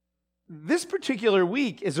This particular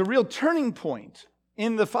week is a real turning point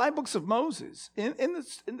in the 5 books of Moses, in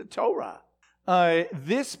the Torah.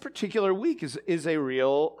 This particular week is a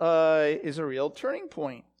real turning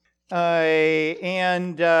point.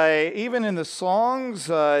 And even in the songs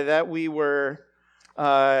that we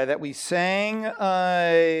sang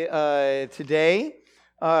today,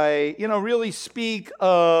 really speak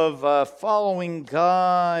of following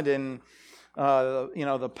God and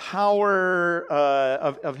the power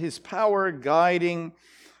of His power guiding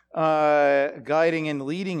and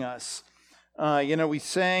leading us. We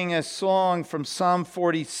sang a song from Psalm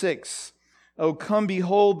 46. Oh, come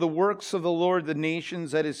behold the works of the Lord, the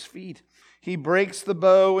nations at His feet. He breaks the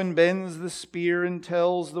bow and bends the spear and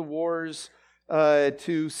tells the wars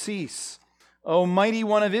to cease. O mighty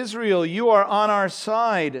one of Israel, you are on our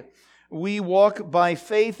side. We walk by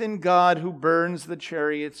faith in God who burns the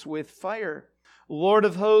chariots with fire. Lord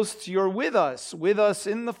of hosts, you're with us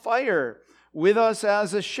in the fire, with us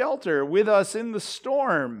as a shelter, with us in the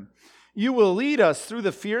storm. You will lead us through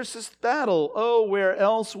the fiercest battle. Oh, where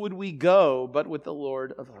else would we go but with the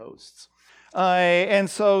Lord of hosts? And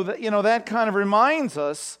so, that kind of reminds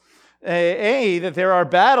us, that there are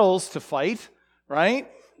battles to fight,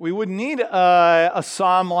 right? We wouldn't need a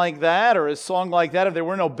psalm like that or a song like that if there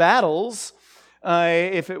were no battles.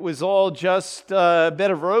 If it was all just a bed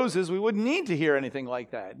of roses, we wouldn't need to hear anything like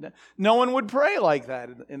that. No one would pray like that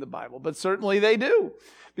in the Bible, but certainly they do.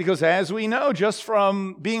 Because as we know, just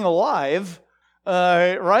from being alive,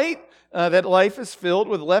 that life is filled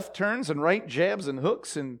with left turns and right jabs and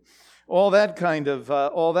hooks and all that kind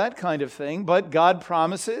of thing. But God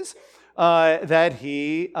promises that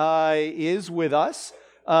He is with us,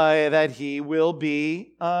 that He will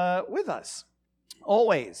be with us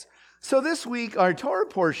always. So this week, our Torah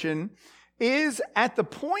portion is at the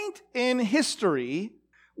point in history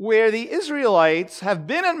where the Israelites have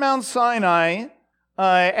been at Mount Sinai,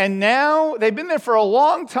 and now they've been there for a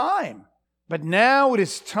long time. But now it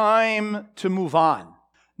is time to move on.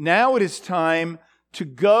 Now it is time to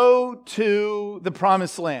go to the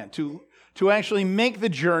Promised Land, to actually make the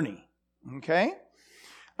journey. Okay?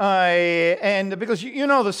 And because you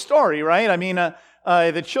know the story, right? I mean,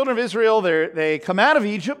 the children of Israel, they come out of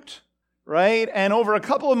Egypt, right? And over a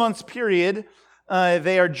couple of months period,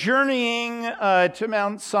 they are journeying to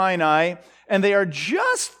Mount Sinai, and they are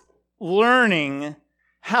just learning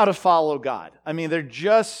how to follow God. I mean, they're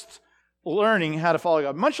just learning how to follow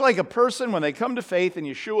God. Much like a person when they come to faith in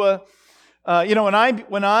Yeshua.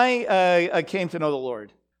 When I came to know the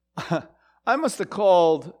Lord, I must have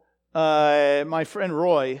called my friend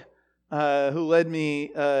Roy, who led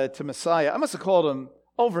me to Messiah. I must have called him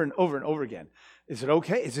over and over and over again. Is it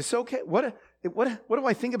okay? Is this okay? What do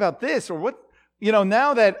I think about this? Or what?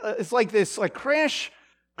 Now that it's like this, like crash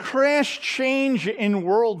change in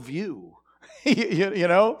worldview.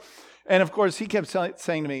 And of course he kept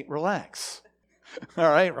saying to me, relax. All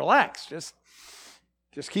right, relax. Just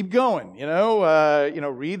keep going,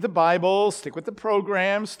 read the Bible, stick with the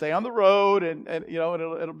program, stay on the road, and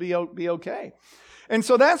it'll be okay. And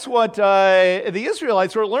so that's what the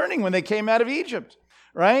Israelites were learning when they came out of Egypt,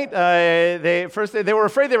 right? They were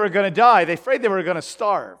afraid they were going to die. They were afraid they were going to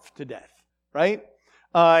starve to death, right?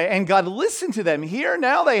 And God listened to them. Here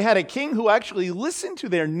now they had a king who actually listened to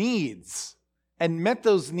their needs and met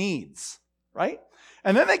those needs, right?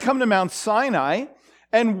 And then they come to Mount Sinai,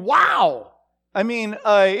 and wow! I mean,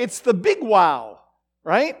 it's the big wow,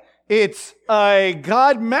 right? It's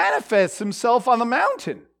God manifests Himself on the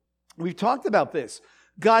mountain. We've talked about this.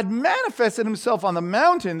 God manifested Himself on the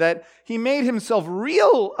mountain, that He made Himself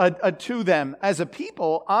real to them as a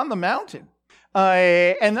people on the mountain.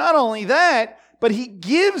 And not only that, but He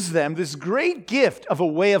gives them this great gift of a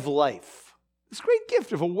way of life. This great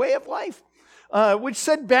gift of a way of life. Which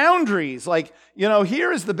set boundaries, like,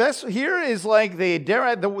 here is the best, here is like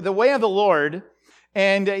the way of the Lord,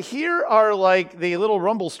 and here are like the little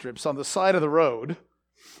rumble strips on the side of the road,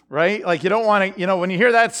 right? Like you don't want to, when you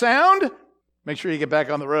hear that sound, make sure you get back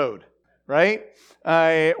on the road, right?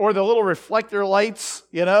 Or the little reflector lights,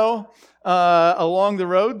 along the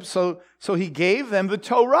road. So He gave them the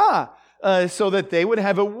Torah, so that they would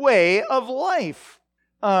have a way of life.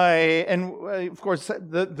 Of course,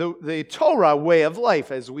 the Torah way of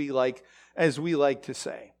life, as we like to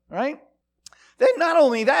say, right? Then not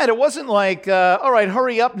only that, it wasn't like, all right,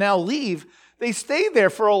 hurry up now, leave. They stayed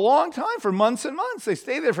there for a long time, for months and months. They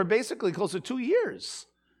stayed there for basically close to 2 years,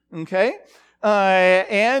 okay?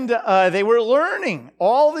 And they were learning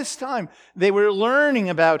all this time. They were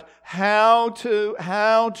learning about how to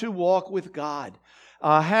walk with God,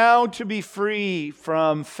 how to be free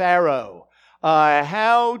from Pharaoh,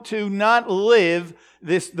 how to not live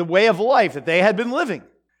the way of life that they had been living.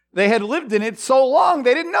 They had lived in it so long,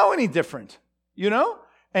 they didn't know any different,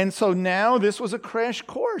 And so now this was a crash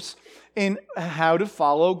course in how to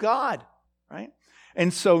follow God, right?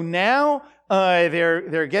 And so now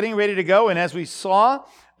they're getting ready to go. And as we saw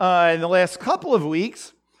in the last couple of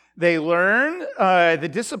weeks, they learned the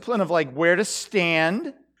discipline of like where to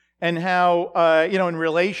stand and how, in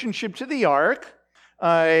relationship to the ark,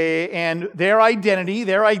 and their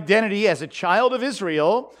identity as a child of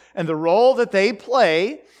Israel and the role that they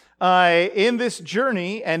play in this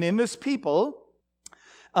journey and in this people.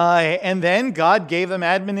 And then God gave them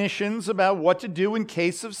admonitions about what to do in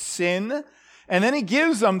case of sin. And then he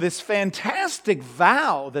gives them this fantastic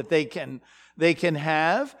vow that they can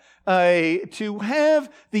have to have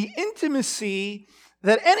the intimacy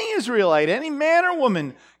that any Israelite, any man or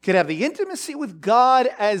woman, could have the intimacy with God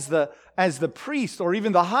as the priest or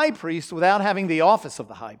even the high priest without having the office of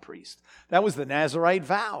the high priest. That was the Nazirite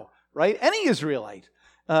vow, right? Any Israelite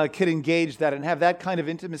could engage that and have that kind of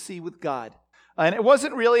intimacy with God. And it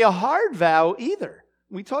wasn't really a hard vow either.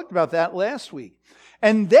 We talked about that last week.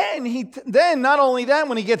 And then not only that,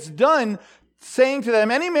 when he gets done saying to them,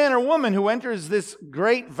 any man or woman who enters this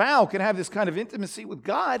great vow can have this kind of intimacy with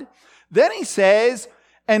God, then he says,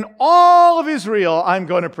 and all of Israel I'm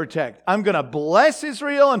going to protect. I'm going to bless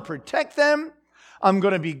Israel and protect them. I'm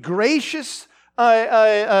going to be gracious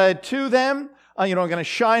to them. I'm going to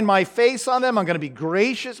shine my face on them. I'm going to be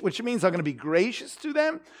gracious, which means I'm going to be gracious to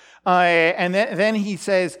them. And then he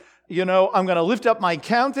says, I'm going to lift up my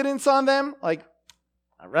countenance on them. Like,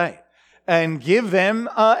 all right. And give them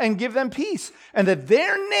peace. And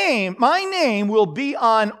that my name will be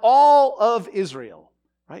on all of Israel.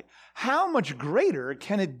 Right? How much greater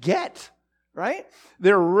can it get? Right?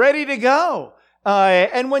 They're ready to go.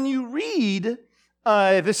 And when you read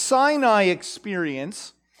the Sinai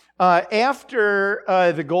experience after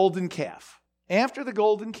the golden calf,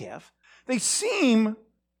 they seem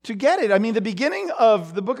to get it. I mean, the beginning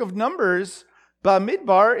of the book of Numbers,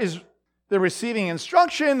 Bamidbar, is they're receiving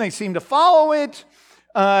instruction. They seem to follow it.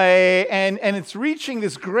 And it's reaching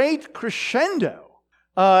this great crescendo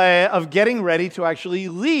of getting ready to actually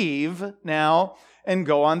leave now and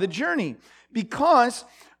go on the journey. Because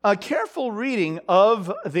a careful reading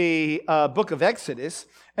of the book of Exodus,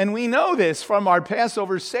 and we know this from our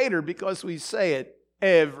Passover Seder because we say it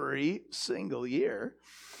every single year,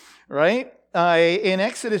 right? In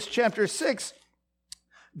Exodus chapter 6,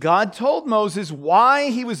 God told Moses why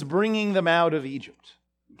he was bringing them out of Egypt.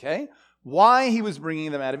 Okay? Why he was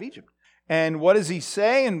bringing them out of Egypt. And what does he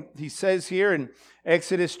say? And he says here in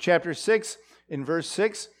Exodus chapter 6, in verse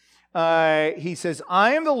 6, he says,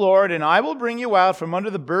 I am the Lord, and I will bring you out from under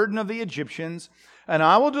the burden of the Egyptians, and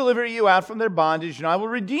I will deliver you out from their bondage, and I will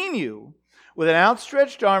redeem you with an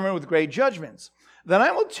outstretched arm and with great judgments. Then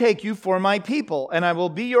I will take you for my people, and I will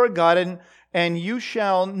be your God, and you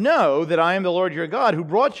shall know that I am the Lord your God who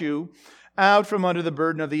brought you out from under the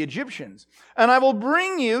burden of the Egyptians. And I will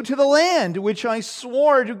bring you to the land which I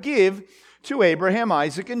swore to give to Abraham,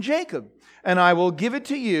 Isaac, and Jacob. And I will give it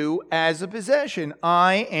to you as a possession.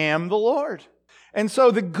 I am the Lord. And so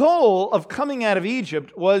the goal of coming out of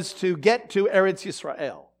Egypt was to get to Eretz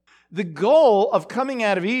Yisrael. The goal of coming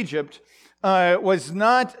out of Egypt was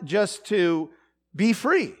not just to be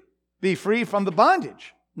free from the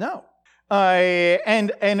bondage. No.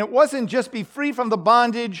 And it wasn't just be free from the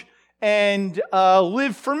bondage and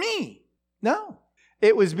live for me. No.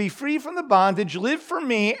 It was be free from the bondage, live for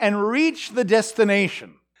me, and reach the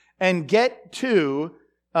destination and get to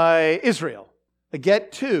Israel,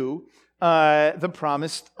 get to the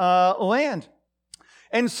promised land.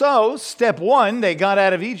 And so, step one, they got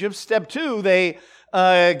out of Egypt. Step two,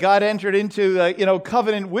 God entered into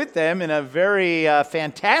covenant with them in a very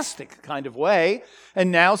fantastic kind of way. And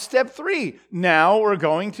now step three, now we're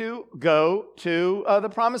going to go to the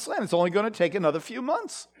promised land. It's only going to take another few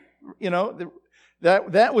months.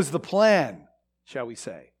 That was the plan, shall we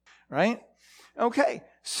say, right? Okay,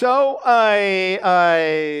 so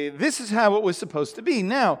this is how it was supposed to be.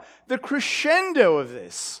 Now, the crescendo of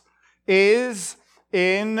this is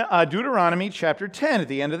in Deuteronomy chapter 10 at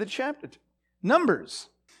the end of the chapter. Numbers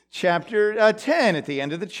chapter 10 at the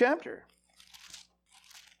end of the chapter.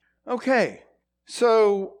 Okay,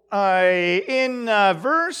 so in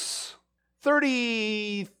verse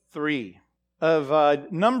 33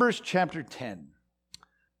 of Numbers chapter 10,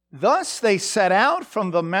 thus they set out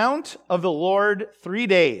from the mount of the Lord 3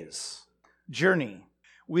 days' journey,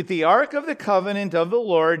 with the ark of the covenant of the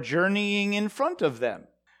Lord journeying in front of them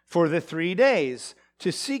for the 3 days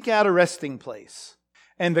to seek out a resting place.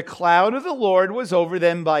 And the cloud of the Lord was over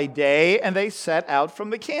them by day, and they set out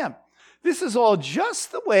from the camp. This is all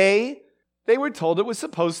just the way they were told it was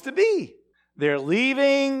supposed to be. They're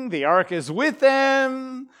leaving, the ark is with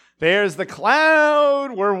them, there's the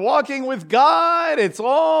cloud, we're walking with God, it's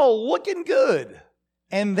all looking good.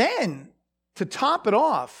 And then, to top it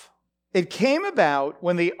off, it came about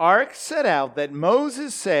when the ark set out that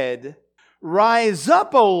Moses said, "Rise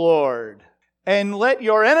up, O Lord, and let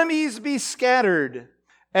your enemies be scattered,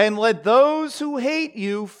 and let those who hate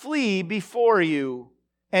you flee before you."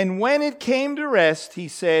 And when it came to rest, he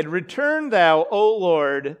said, "Return thou, O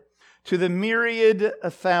Lord, to the myriad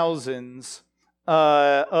thousands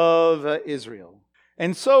of Israel."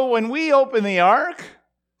 And so when we open the ark,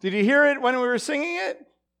 did you hear it when we were singing it?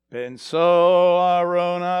 Ben so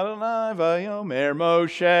Aaron Adonai vayomer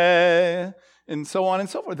Moshe, and so on and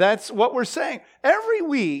so forth. That's what we're saying. Every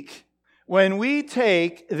week, when we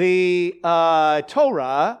take the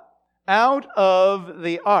Torah out of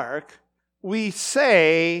the ark, we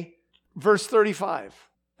say verse 35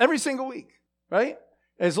 every single week, right?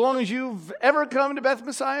 As long as you've ever come to Beth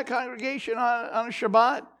Messiah congregation on a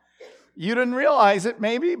Shabbat, you didn't realize it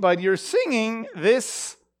maybe, but you're singing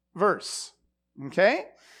this verse, okay?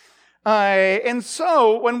 And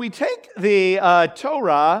so when we take the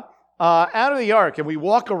Torah out of the ark and we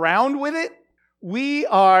walk around with it, we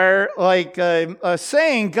are like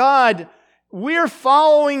saying, God, we're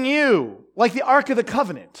following you, like the Ark of the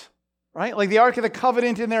Covenant, right? Like the Ark of the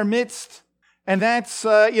Covenant in their midst. And that's,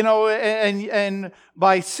 and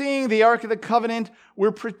by seeing the Ark of the Covenant,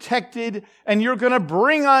 we're protected, and you're going to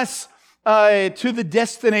bring us to the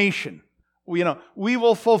destination. We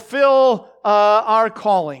will fulfill our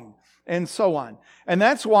calling, and so on. And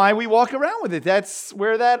that's why we walk around with it. That's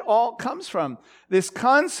where that all comes from. This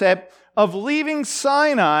concept of leaving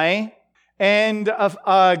Sinai and of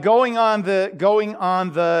going on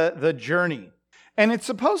the journey. And it's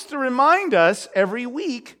supposed to remind us every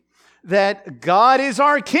week that God is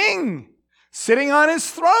our King, sitting on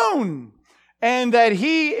his throne, and that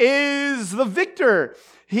he is the victor.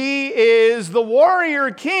 He is the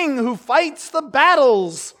warrior king who fights the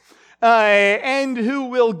battles and who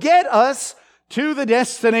will get us to the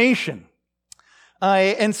destination.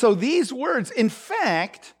 And so these words, in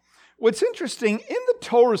fact, what's interesting, in the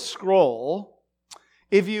Torah scroll,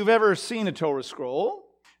 if you've ever seen a Torah scroll,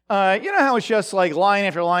 you know how it's just like line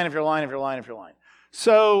after line after line after line after line.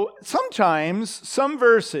 So sometimes some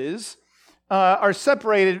verses are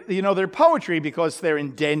separated, they're poetry because they're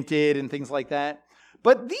indented and things like that.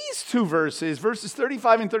 But these two verses, verses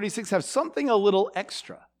 35 and 36, have something a little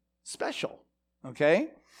extra, special, okay?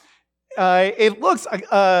 It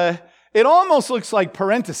almost looks like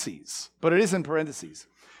parentheses, but it isn't parentheses.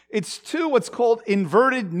 It's two what's called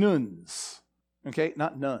inverted nuns, okay?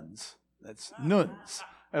 Not nuns, that's nuns,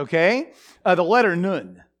 okay? The letter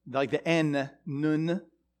nun, like the N, nun,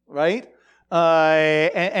 right?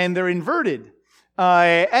 And they're inverted,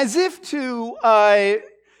 as if to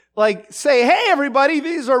say, hey, everybody,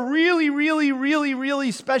 these are really, really, really,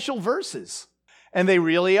 really special verses. And they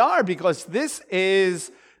really are, because this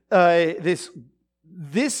is the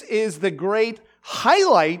great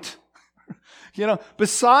highlight,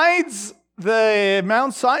 besides the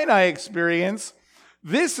Mount Sinai experience,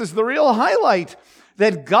 this is the real highlight,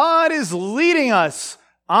 that God is leading us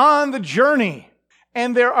on the journey.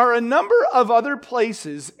 And there are a number of other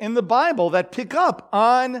places in the Bible that pick up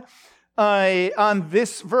on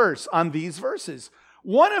this verse, on these verses.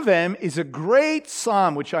 One of them is a great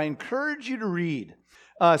psalm, which I encourage you to read,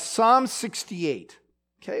 Psalm 68.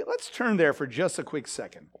 Okay, let's turn there for just a quick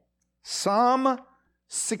second. Psalm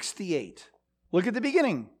 68. Look at the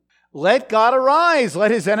beginning. Let God arise,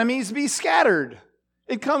 let his enemies be scattered.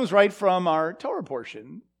 It comes right from our Torah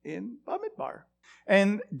portion in Bamidbar.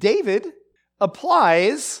 And David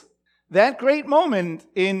applies that great moment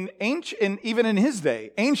in ancient, even in his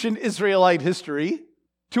day, ancient Israelite history,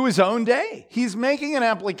 to his own day. He's making an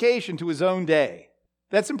application to his own day.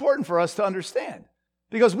 That's important for us to understand,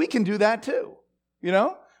 because we can do that too.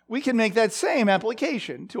 We can make that same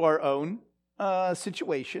application to our own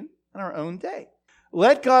situation and our own day.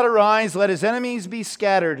 Let God arise, let his enemies be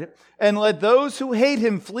scattered, and let those who hate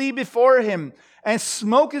him flee before him. As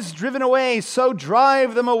smoke is driven away, so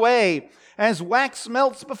drive them away. As wax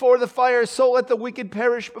melts before the fire, so let the wicked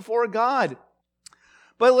perish before God.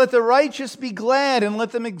 But let the righteous be glad, and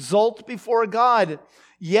let them exult before God.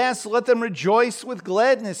 Yes, let them rejoice with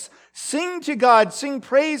gladness. Sing to God, sing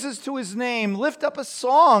praises to his name. Lift up a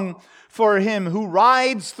song for him who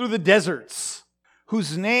rides through the deserts,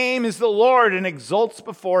 whose name is the Lord, and exults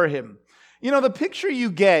before him. The picture you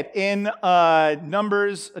get in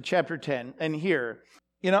Numbers chapter 10 and here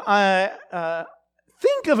Think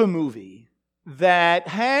of a movie that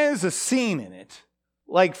has a scene in it,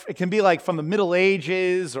 like it can be like from the Middle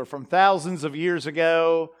Ages or from thousands of years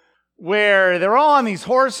ago, where they're all on these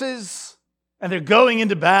horses and they're going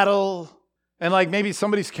into battle, and like maybe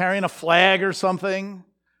somebody's carrying a flag or something.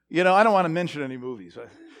 I don't want to mention any movies,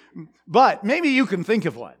 but maybe you can think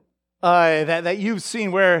of one that you've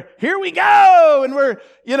seen where here we go, and we're,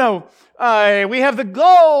 we have the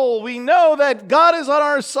goal. We know that God is on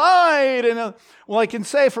our side. And I can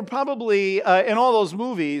say for probably in all those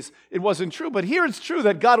movies, it wasn't true. But here it's true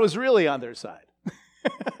that God was really on their side.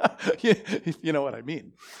 You know what I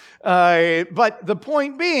mean. But the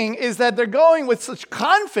point being is that they're going with such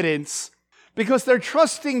confidence because they're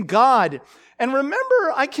trusting God. And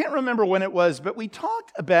remember, I can't remember when it was, but we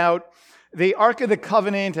talked about the Ark of the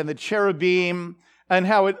Covenant and the cherubim and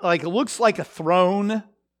how it looks like a throne,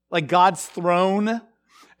 like God's throne.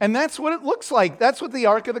 And that's what it looks like. That's what the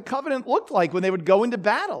Ark of the Covenant looked like when they would go into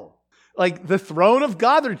battle. Like the throne of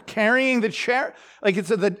God, they're carrying the chariot, like it's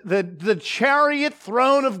the chariot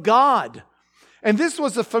throne of God. And this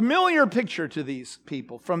was a familiar picture to these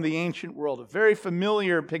people from the ancient world, a very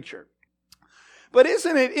familiar picture. But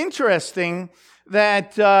isn't it interesting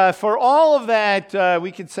that for all of that,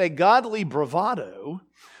 we could say godly bravado,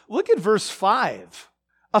 look at verse 5.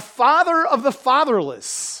 A father of the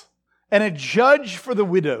fatherless and a judge for the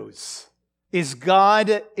widows is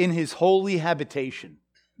God in his holy habitation.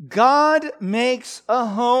 God makes a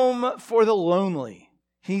home for the lonely.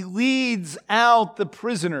 He leads out the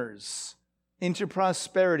prisoners into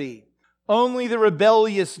prosperity. Only the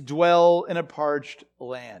rebellious dwell in a parched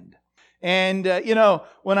land. And,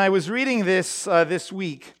 when I was reading this this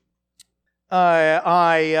week,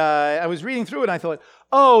 I was reading through it and I thought,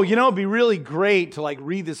 it'd be really great to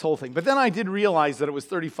read this whole thing. But then I did realize that it was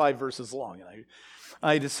 35 verses long. And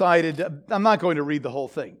I decided I'm not going to read the whole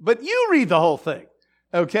thing. But you read the whole thing,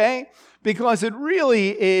 okay? Because it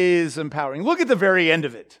really is empowering. Look at the very end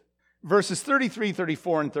of it. Verses 33,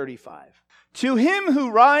 34, and 35. To him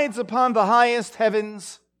who rides upon the highest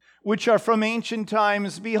heavens, which are from ancient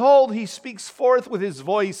times, behold, he speaks forth with his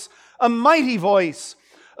voice, a mighty voice.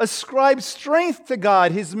 Ascribe strength to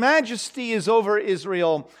God. His majesty is over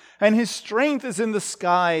Israel, and his strength is in the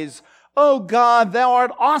skies. O God, thou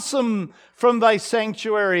art awesome from thy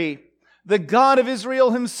sanctuary. The God of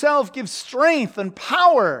Israel himself gives strength and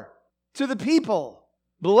power to the people.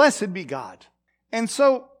 Blessed be God. And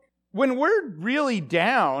so when we're really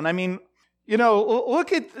down,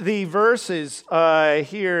 look at the verses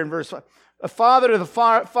here in verse 5. A father to the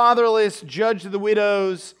fatherless, judge to the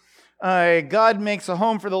widows. God makes a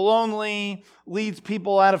home for the lonely, leads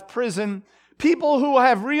people out of prison. People who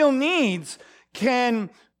have real needs can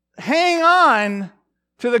hang on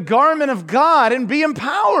to the garment of God and be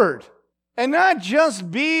empowered and not just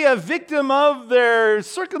be a victim of their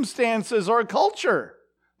circumstances or culture,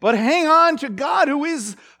 but hang on to God who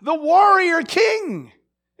is the warrior king.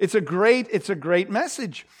 It's a great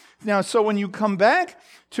message. Now, so when you come back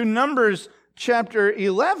to Numbers chapter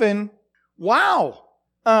 11, wow.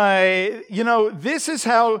 This is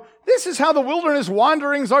how the wilderness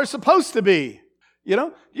wanderings are supposed to be.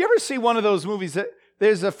 You ever see one of those movies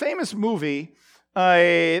there's a famous movie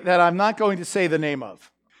that I'm not going to say the name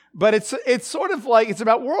of, but it's sort of like, it's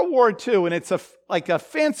about World War II, and it's a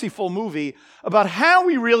fanciful movie about how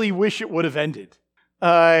we really wish it would have ended.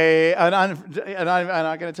 And I'm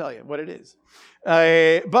not going to tell you what it is.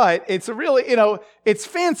 But it's a really, it's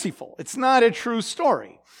fanciful. It's not a true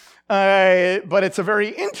story. But it's a very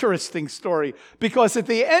interesting story because at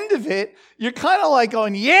the end of it, you're kind of like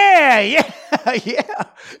going, yeah.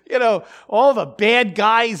 All the bad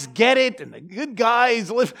guys get it and the good guys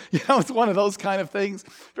live. It's one of those kind of things.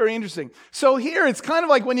 Very interesting. So here, it's kind of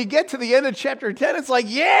like when you get to the end of chapter 10, it's like,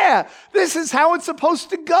 yeah, this is how it's supposed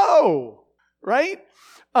to go, right?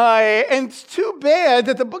 And it's too bad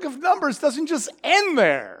that the book of Numbers doesn't just end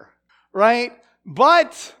there, right?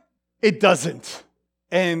 But it doesn't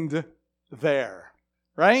end there,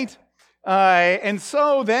 right? And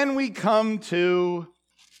so then we come to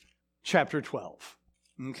chapter 12,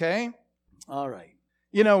 okay? All right.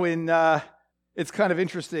 It's kind of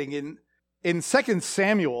interesting. In 2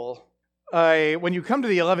 Samuel, when you come to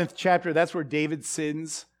the 11th chapter, that's where David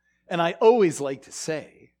sins. And I always like to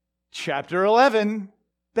say, chapter 11,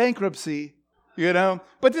 bankruptcy,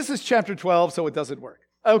 But this is chapter 12, so it doesn't work.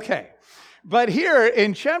 Okay. But here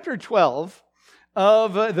in chapter 12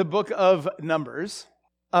 of the book of Numbers,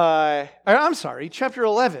 chapter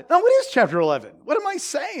 11. No, what is chapter 11? What am I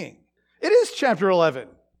saying? It is chapter 11.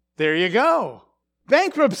 There you go.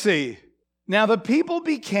 Bankruptcy. Now the people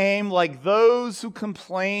became like those who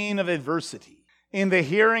complain of adversity in the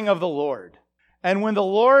hearing of the Lord. And when the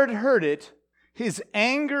Lord heard it, his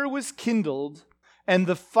anger was kindled, and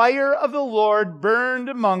the fire of the Lord burned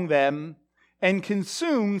among them and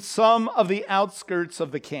consumed some of the outskirts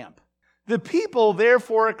of the camp. The people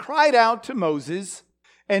therefore cried out to Moses,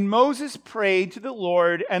 and Moses prayed to the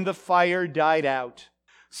Lord, and the fire died out.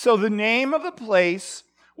 So the name of the place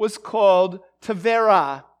was called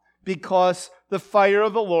Taberah, because the fire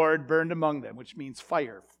of the Lord burned among them, which means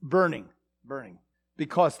fire, burning,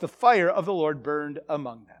 because the fire of the Lord burned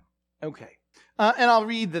among them. Okay, and I'll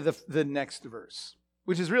read the next verse,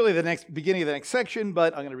 which is really the next beginning of the next section,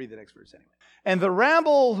 but I'm going to read the next verse anyway. And the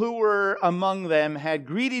rabble who were among them had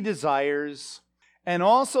greedy desires, and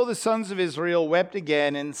also the sons of Israel wept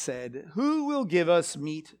again and said, who will give us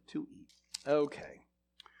meat to eat? Okay,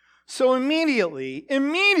 so immediately,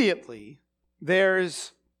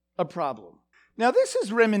 there's a problem. Now, this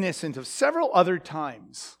is reminiscent of several other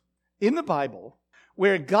times in the Bible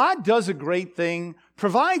where God does a great thing,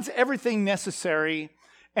 provides everything necessary,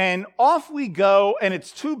 and off we go, and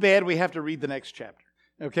it's too bad we have to read the next chapter,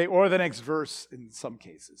 okay, or the next verse in some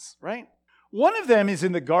cases, right? One of them is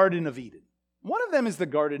in the Garden of Eden.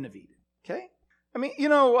 Okay? I mean,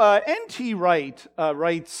 N.T. Wright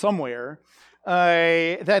writes somewhere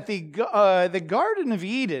that the Garden of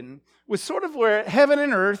Eden was sort of where heaven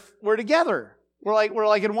and earth were together. We're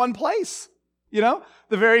like in one place. The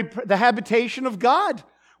habitation of God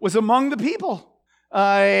was among the people.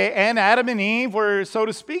 And Adam and Eve were, so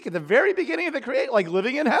to speak, at the very beginning of the creation, like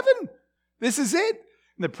living in heaven. This is it.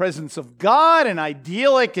 In the presence of God, an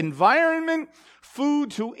idyllic environment,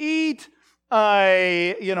 food to eat,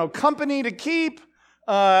 company to keep,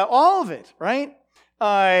 all of it, right?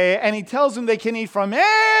 And he tells them they can eat from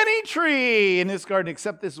any tree in this garden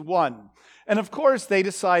except this one. And of course, they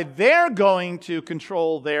decide they're going to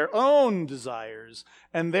control their own desires,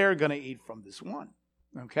 and they're going to eat from this one.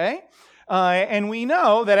 Okay? And we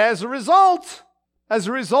know that as a result of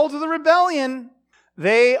the rebellion,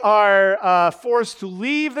 they are forced to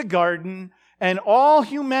leave the garden, and all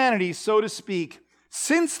humanity, so to speak,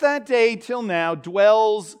 since that day till now,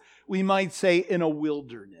 dwells, we might say, in a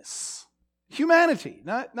wilderness. Humanity,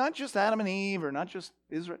 not just Adam and Eve, or not just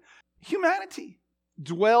Israel. Humanity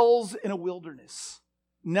dwells in a wilderness,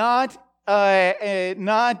 not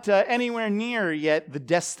anywhere near yet the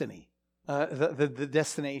destiny, the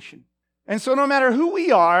destination. And so no matter who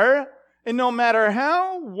we are, and no matter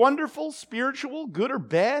how wonderful, spiritual, good or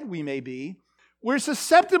bad we may be, we're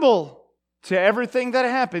susceptible to everything that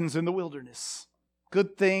happens in the wilderness.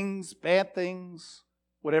 Good things, bad things,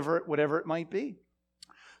 whatever it might be.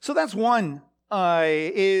 So that's one,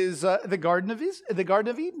 is the Garden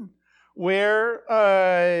of Eden, where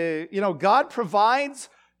God provides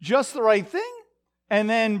just the right thing, and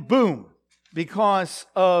then boom, because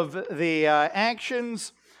of the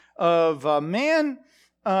actions of man,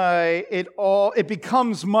 it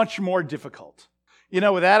becomes much more difficult.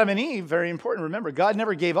 With Adam and Eve, very important. Remember, God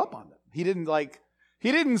never gave up on them. He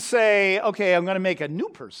didn't say, okay, I'm going to make a new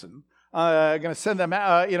person. I'm going to send them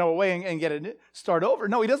away and start over.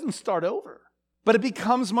 No, he doesn't start over. But it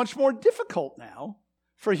becomes much more difficult now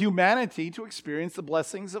for humanity to experience the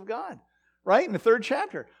blessings of God, right? In the 3rd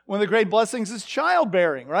chapter, one of the great blessings is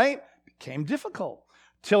childbearing, right? It became difficult.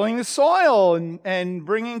 Tilling the soil and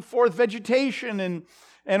bringing forth vegetation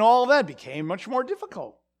and all of that became much more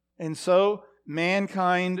difficult. And so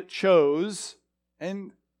mankind chose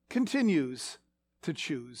and continues to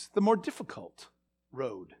choose the more difficult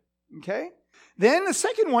road. Okay? Then the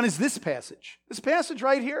second one is this passage. This passage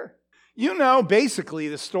right here. Basically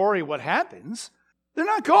the story, what happens. They're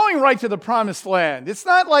not going right to the promised land. It's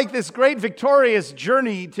not like this great victorious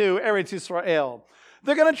journey to Eretz Yisrael.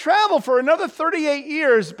 They're going to travel for another 38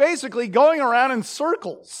 years, basically going around in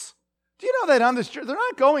circles. Do you know that on this journey, they're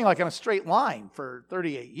not going like on a straight line for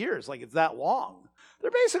 38 years, like it's that long. They're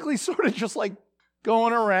basically sort of just like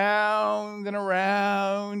going around and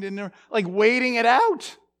around and like waiting it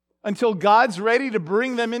out until God's ready to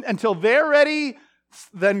bring them in. Until they're ready,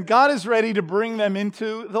 then God is ready to bring them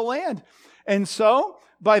into the land. And so,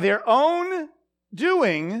 by their own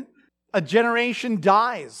doing, a generation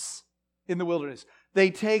dies in the wilderness. They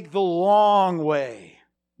take the long way.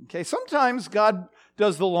 Okay, sometimes God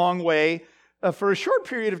does the long way for a short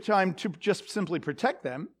period of time to just simply protect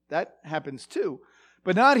them. That happens too.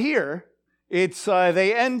 But not here. It's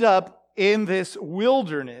they end up in this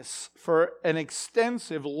wilderness for an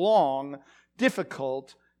extensive, long,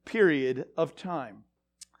 difficult period of time.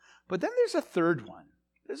 But then there's a third one.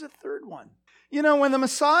 When the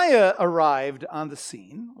Messiah arrived on the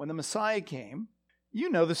scene, when the Messiah came, you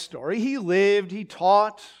know the story. He lived, he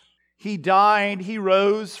taught, he died, he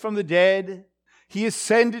rose from the dead. He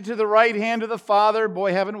ascended to the right hand of the Father.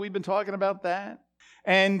 Boy, haven't we been talking about that?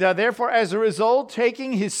 And therefore, as a result,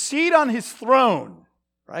 taking his seat on his throne,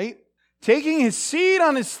 right? Taking his seat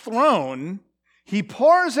on his throne, he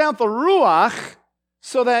pours out the Ruach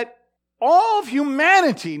so that all of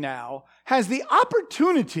humanity now has the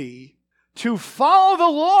opportunity to follow the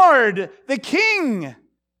Lord, the King,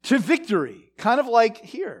 to victory. Kind of like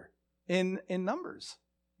here in Numbers,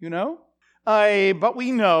 But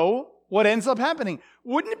we know what ends up happening.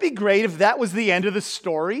 Wouldn't it be great if that was the end of the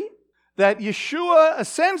story? That Yeshua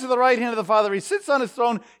ascends to the right hand of the Father. He sits on his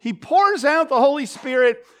throne. He pours out the Holy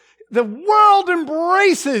Spirit. The world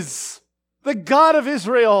embraces the God of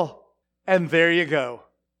Israel. And there you go.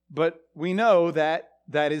 But we know that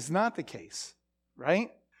that is not the case,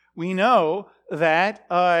 right? We know that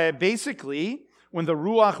basically when the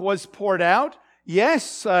Ruach was poured out,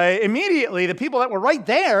 yes, immediately the people that were right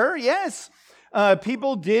there, yes,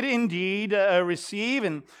 people did indeed receive,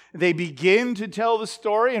 and they begin to tell the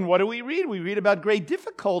story. And what do we read? We read about great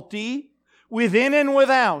difficulty within and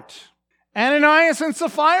without. Ananias and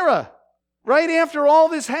Sapphira. Right after all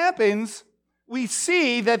this happens, we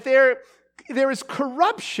see that there is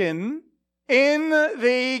corruption in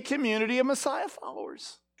the community of Messiah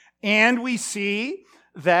followers. And we see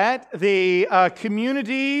that the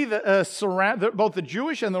community, both the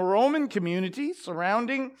Jewish and the Roman community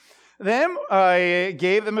surrounding them,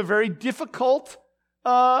 gave them a very difficult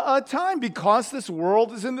time because this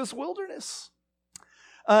world is in this wilderness.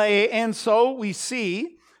 And so we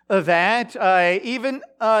see that even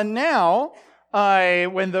now,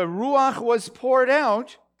 when the Ruach was poured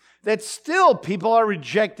out, that still people are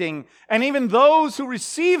rejecting. And even those who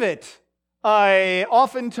receive it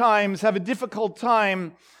oftentimes have a difficult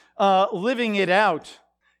time living it out.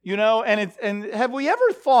 And have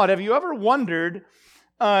you ever wondered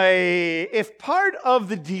if part of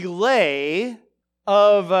the delay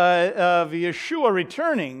of Yeshua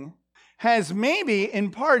returning has maybe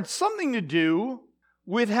in part something to do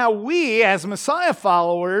with how we as Messiah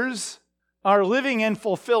followers are living and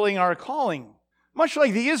fulfilling our calling? Much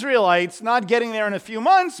like the Israelites not getting there in a few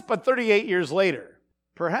months, but 38 years later.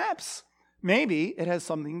 Perhaps, maybe it has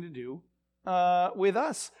something to do with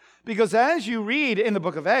us. Because as you read in the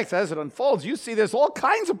book of Acts, as it unfolds, you see there's all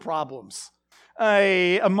kinds of problems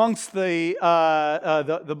amongst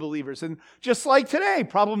the believers. And just like today,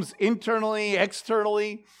 problems internally,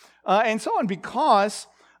 externally, and so on, because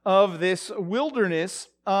of this wilderness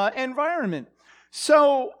environment.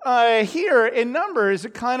 So here in Numbers,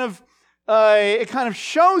 it kind of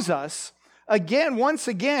shows us once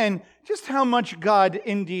again, just how much God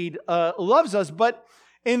indeed loves us. But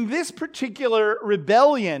in this particular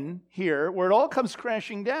rebellion here, where it all comes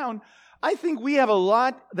crashing down, I think we have a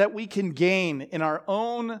lot that we can gain in our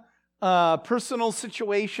own personal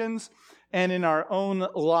situations and in our own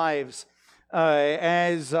lives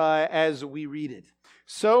as we read it.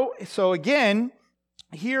 So again,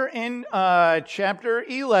 here in chapter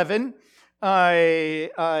 11,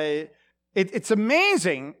 it's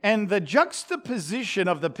amazing, and the juxtaposition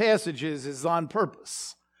of the passages is on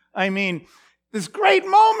purpose. I mean, this great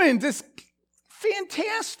moment, this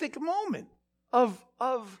fantastic moment of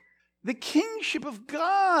the kingship of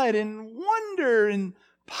God and wonder and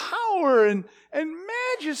power and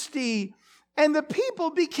majesty, and the people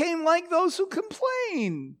became like those who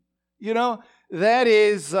complain. That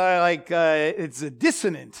is it's a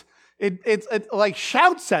dissonant. It like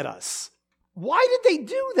shouts at us. Why did they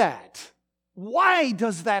do that? Why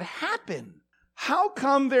does that happen? How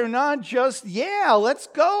come they're not just, let's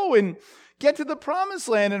go and get to the promised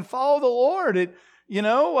land and follow the Lord?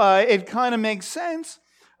 It kind of makes sense.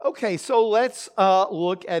 Okay, so let's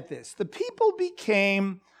look at this. The people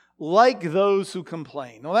became like those who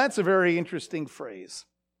complain. Well, that's a very interesting phrase.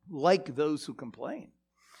 Like those who complain.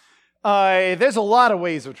 There's a lot of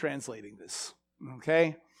ways of translating this,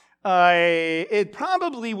 okay? It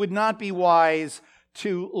probably would not be wise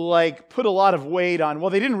to put a lot of weight on, well,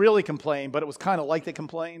 they didn't really complain, but it was kind of like they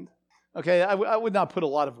complained. Okay, I would not put a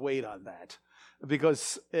lot of weight on that,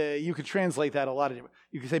 because you could translate that a lot of different.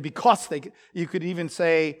 You could say you could even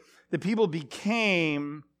say the people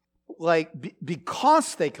became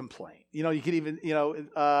because they complained. You could even,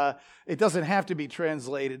 it doesn't have to be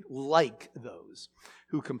translated like those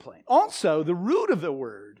who complain. Also, the root of the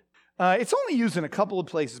word, it's only used in a couple of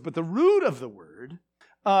places, but the root of the word,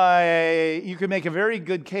 you can make a very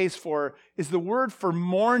good case for, is the word for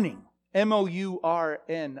mourning.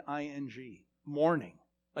 mourning. Mourning.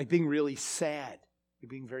 Like being really sad. Like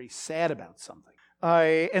being very sad about something.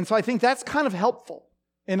 And so I think that's kind of helpful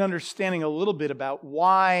in understanding a little bit about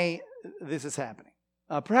why this is happening.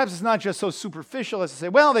 Perhaps it's not just so superficial as to say,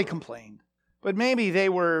 well, they complained. But maybe they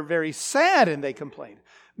were very sad and they complained.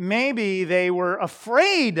 Maybe they were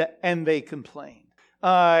afraid and they complained.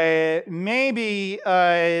 Maybe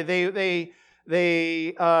they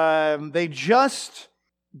just,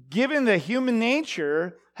 given the human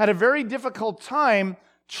nature, had a very difficult time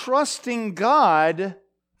trusting God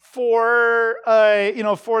for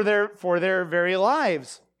their very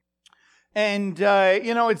lives. And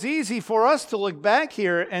it's easy for us to look back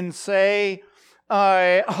here and say,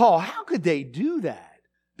 how could they do that?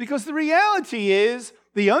 Because the reality is,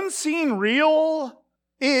 the unseen real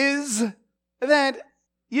is that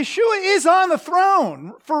Yeshua is on the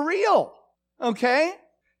throne for real, okay?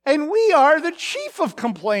 And we are the chief of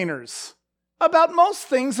complainers about most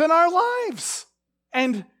things in our lives.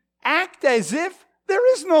 And act as if there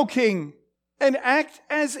is no king. And act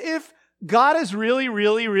as if God is really,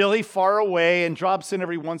 really, really far away and drops in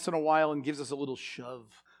every once in a while and gives us a little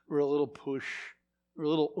shove or a little push or a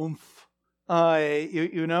little oomph.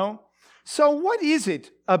 So what is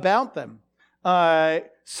it about them? It's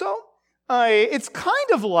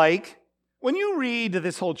kind of like, when you read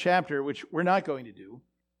this whole chapter, which we're not going to do,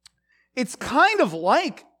 it's kind of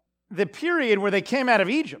like the period where they came out of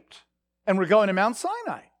Egypt and were going to Mount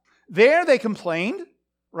Sinai. There they complained,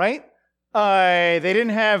 right?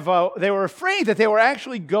 They were afraid that they were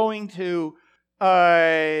actually going to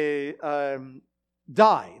die.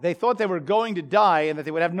 They thought they were going to die and that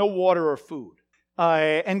they would have no water or food.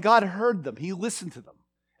 And God heard them. He listened to them.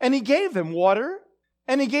 And He gave them water,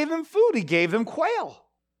 and He gave them food. He gave them quail,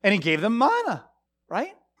 and He gave them manna,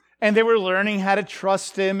 right? And they were learning how to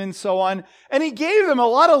trust Him and so on. And He gave them a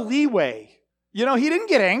lot of leeway. He didn't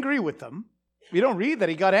get angry with them. We don't read that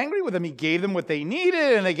He got angry with them. He gave them what they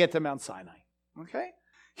needed, and they get to Mount Sinai, okay?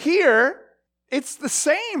 Here, it's the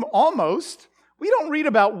same almost. We don't read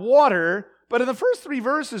about water, but in the first 3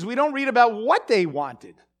 verses, we don't read about what they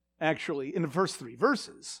wanted. Actually, in the first 3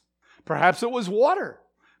 verses. Perhaps it was water.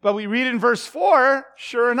 But we read in verse 4,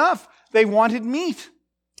 sure enough, they wanted meat.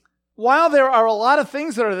 While there are a lot of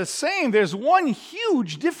things that are the same, there's one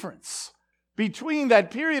huge difference between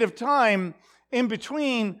that period of time in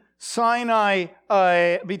between Sinai,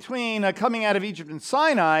 between coming out of Egypt and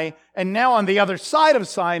Sinai, and now on the other side of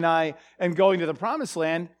Sinai and going to the Promised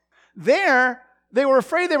Land. There, they were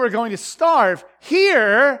afraid they were going to starve.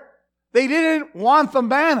 Here, they didn't want the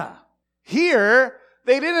manna. Here,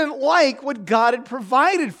 they didn't like what God had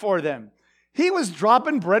provided for them. He was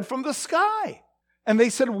dropping bread from the sky. And they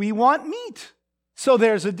said, we want meat. So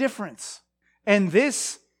there's a difference. And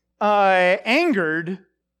this angered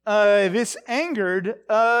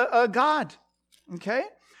God. Okay?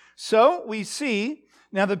 So we see,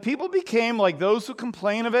 now the people became like those who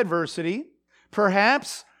complain of adversity.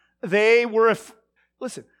 Perhaps they were,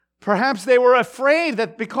 perhaps they were afraid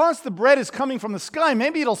that because the bread is coming from the sky,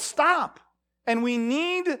 maybe it'll stop. And we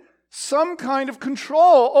need some kind of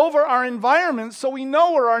control over our environment so we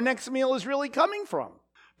know where our next meal is really coming from.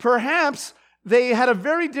 Perhaps they had a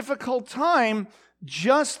very difficult time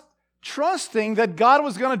just trusting that God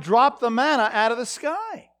was going to drop the manna out of the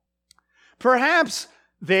sky. Perhaps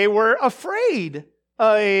they were afraid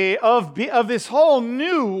of this whole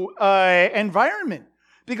new environment,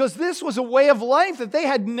 because this was a way of life that they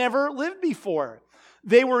had never lived before.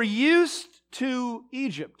 They were used to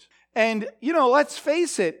Egypt. And, let's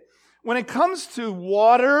face it, when it comes to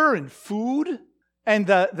water and food and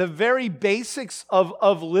the very basics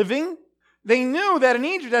of living, they knew that in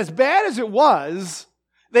Egypt, as bad as it was,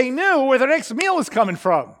 they knew where their next meal was coming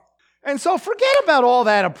from. And so forget about all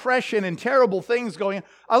that oppression and terrible things going on.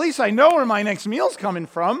 At least I know where my next meal's coming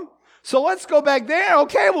from. So let's go back there.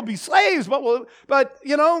 Okay, we'll be slaves, but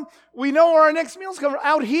we know where our next meal's coming from.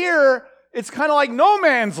 Out here, it's kind of like no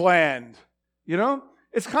man's land.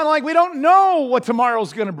 It's kind of like we don't know what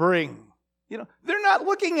tomorrow's going to bring. They're not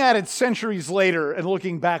looking at it centuries later and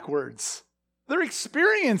looking backwards. They're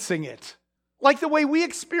experiencing it like the way we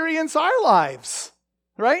experience our lives,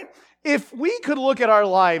 right? If we could look at our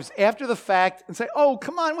lives after the fact and say, oh,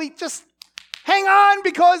 come on, we just hang on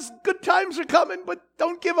because good times are coming, but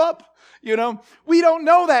don't give up. We don't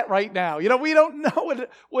know that right now. We don't know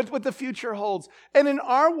what the future holds. And in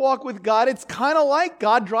our walk with God, it's kind of like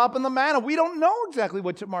God dropping the manna. We don't know exactly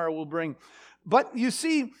what tomorrow will bring. But you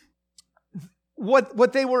see,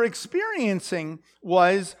 what they were experiencing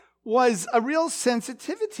was a real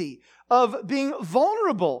sensitivity of being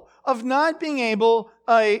vulnerable, of not being able,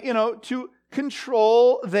 to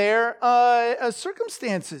control their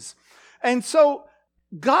circumstances. And so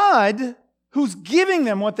God, who's giving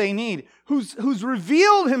them what they need, who's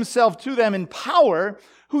revealed Himself to them in power,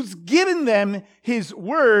 who's given them His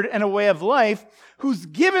word and a way of life, who's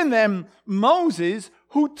given them Moses,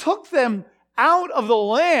 who took them out of the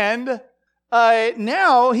land,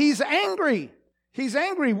 now he's angry. He's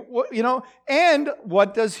angry, and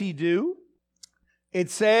what does he do? It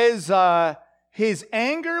says, his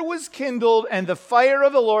anger was kindled, and the fire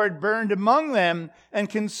of the Lord burned among them and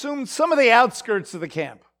consumed some of the outskirts of the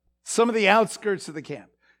camp. Some of the outskirts of the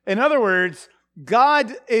camp. In other words,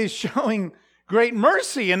 God is showing great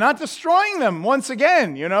mercy and not destroying them once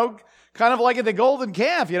again, kind of like at the golden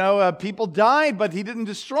calf, people died, but he didn't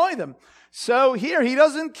destroy them. So here, he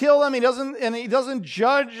doesn't kill them, he doesn't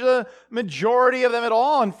judge the majority of them at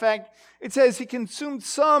all. In fact, it says he consumed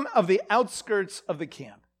some of the outskirts of the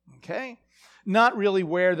camp, okay? Not really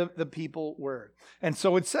where the people were. And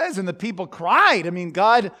so it says, and the people cried.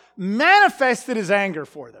 God manifested his anger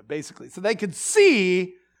for them, basically. So they could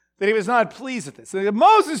see that he was not pleased with this. They said,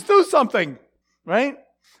 Moses, do something, right?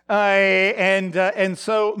 And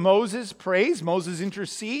so Moses prays, Moses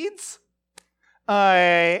intercedes,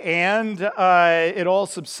 and it all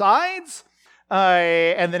subsides.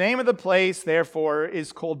 And the name of the place, therefore,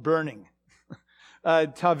 is called Burning,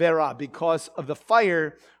 Tavera, because of the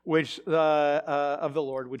fire which of the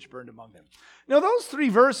Lord which burned among them. Now, those 3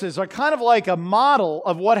 verses are kind of like a model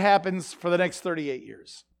of what happens for the next 38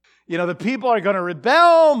 years. The people are going to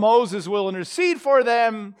rebel. Moses will intercede for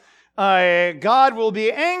them. God will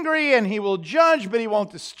be angry and he will judge, but he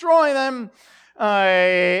won't destroy them.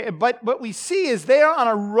 But what we see is they are on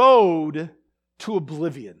a road to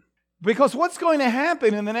oblivion. Because what's going to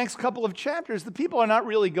happen in the next couple of chapters, the people are not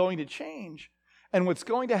really going to change. And what's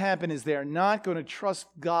going to happen is they're not going to trust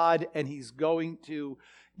God, and he's going to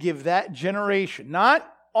give that generation,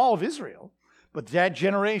 not all of Israel, but that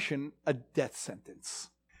generation, a death sentence.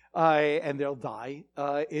 And they'll die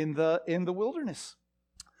in the wilderness.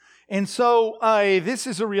 And so this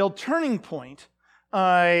is a real turning point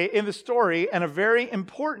in the story and a very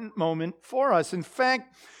important moment for us. In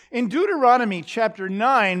fact, in Deuteronomy chapter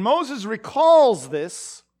 9, Moses recalls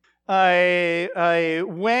this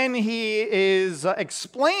when he is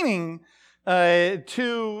explaining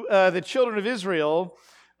to the children of Israel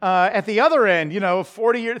at the other end,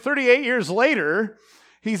 38 years later,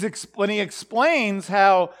 when he explains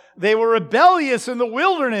how they were rebellious in the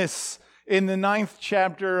wilderness in the 9th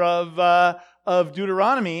chapter of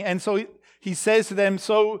Deuteronomy. And so he says to them,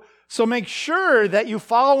 so make sure that you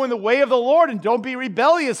follow in the way of the Lord and don't be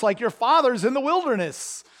rebellious like your fathers in the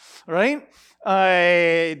wilderness, right?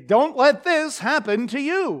 Don't let this happen to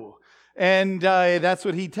you. And that's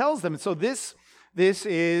what he tells them. So this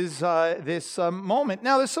is this moment.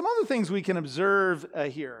 Now, there's some other things we can observe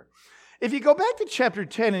here. If you go back to chapter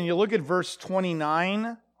 10 and you look at verse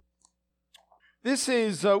 29, this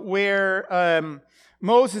is where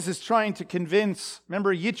Moses is trying to convince,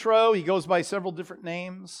 remember Yitro, he goes by several different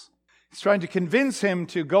names. He's trying to convince him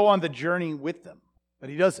to go on the journey with them, but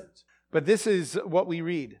he doesn't. But this is what we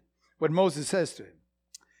read, what Moses says to him.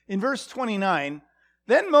 In verse 29,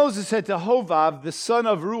 then Moses said to Hovav, the son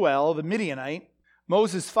of Ruel, the Midianite,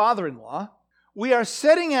 Moses' father-in-law, we are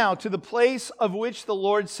setting out to the place of which the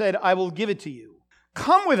Lord said, I will give it to you.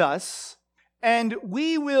 Come with us, and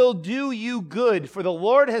we will do you good, for the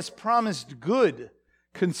Lord has promised good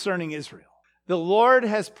concerning Israel. The Lord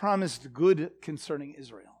has promised good concerning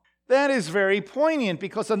Israel. That is very poignant,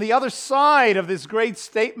 because on the other side of this great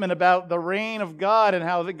statement about the reign of God and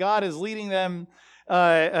how God is leading them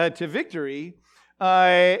to victory,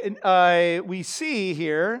 we see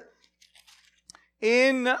here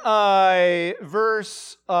in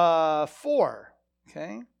verse 4,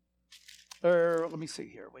 okay? Or let me see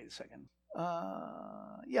here. Wait a second.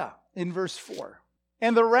 In verse 4.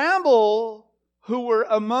 And the rabble who were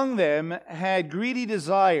among them had greedy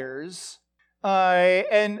desires,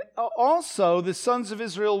 and also the sons of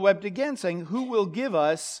Israel wept again, saying, who will give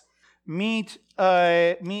us meat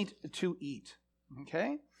to eat?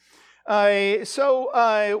 Okay?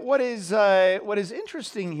 So what is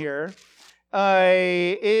interesting here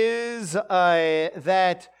is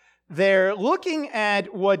that they're looking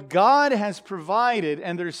at what God has provided,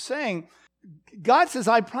 and they're saying, God says,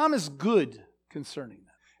 I promise good concerning them.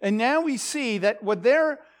 And now we see that what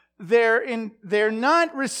they're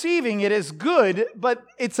not receiving it as good, but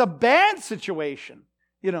it's a bad situation.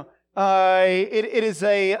 It is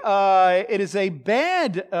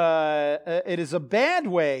a bad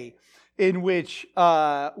way in which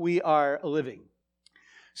we are living.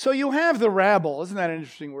 So you have the rabble. Isn't that an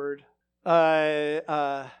interesting word?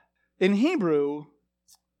 In Hebrew,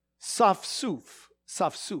 safsuf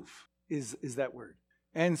is that word.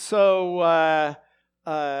 And so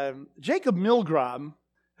Jacob Milgrom,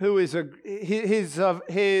 who is his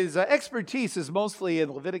expertise is mostly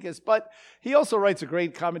in Leviticus, but he also writes a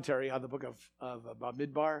great commentary on the book of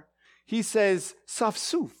Bamidbar. He says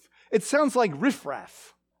safsuf. It sounds like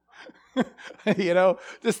riffraff.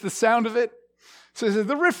 Just the sound of it. So it says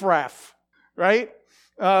the riffraff, right?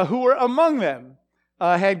 Who were among them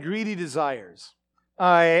had greedy desires.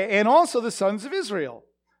 And also the sons of Israel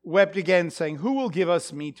wept again, saying, who will give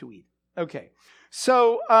us meat to eat? Okay.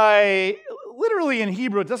 So literally in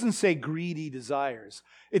Hebrew, it doesn't say greedy desires.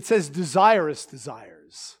 It says desirous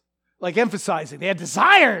desires. Like emphasizing, they had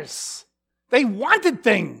desires. They wanted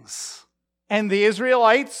things. And the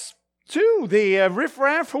Israelites, too, the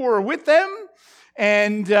riffraff who were with them,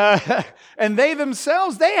 and they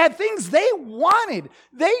themselves, they had things they wanted.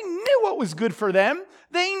 They knew what was good for them.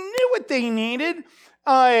 They knew what they needed.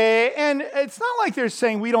 And it's not like they're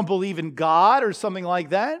saying we don't believe in God or something like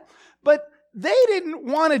that. But they didn't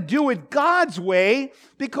want to do it God's way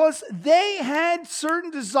because they had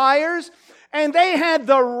certain desires and they had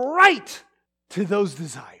the right to those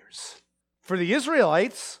desires. For the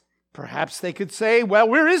Israelites, perhaps they could say, well,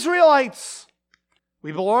 we're Israelites.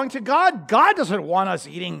 We belong to God. God doesn't want us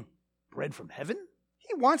eating bread from heaven.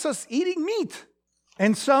 He wants us eating meat.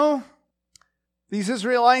 And so these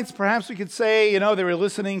Israelites, perhaps we could say, they were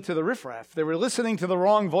listening to the riffraff. They were listening to the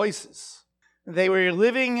wrong voices. They were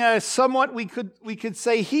living somewhat, we could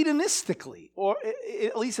say, hedonistically, or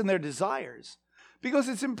at least in their desires. Because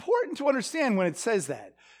it's important to understand when it says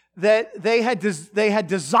that they had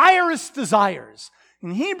desirous desires.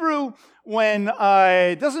 In Hebrew, when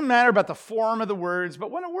it doesn't matter about the form of the words,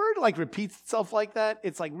 but when a word like repeats itself like that,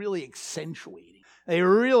 it's like really accentuating. They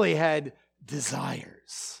really had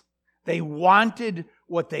desires. They wanted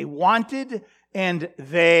what they wanted, and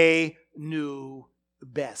they knew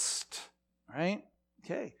best. Right?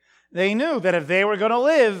 Okay. They knew that if they were going to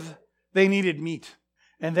live, they needed meat.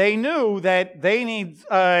 And they knew that they need,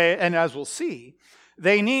 and as we'll see,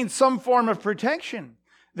 they need some form of protection.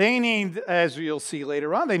 They need, as you'll see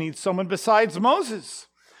later on, they need someone besides Moses.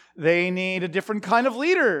 They need a different kind of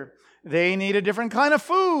leader. They need a different kind of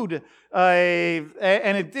food. And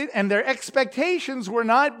their expectations were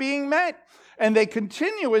not being met. And they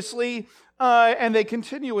continuously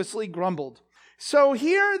grumbled. So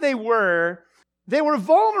here they were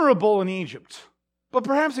vulnerable in Egypt, but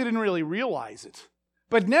perhaps they didn't really realize it.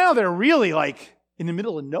 But now they're really like in the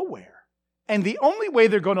middle of nowhere. And the only way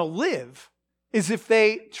they're going to live is if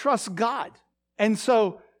they trust God. And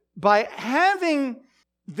so by having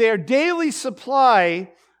their daily supply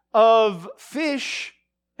of fish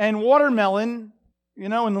and watermelon,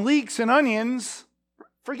 and leeks and onions,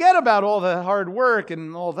 forget about all the hard work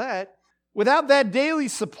and all that. Without that daily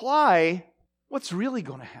supply, what's really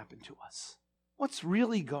going to happen to us? What's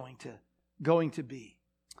really going to be?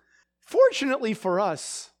 Fortunately for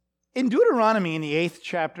us, in Deuteronomy in the 8th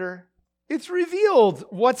chapter, it's revealed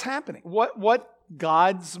what's happening, what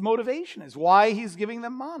God's motivation is, why he's giving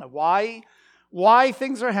them manna, why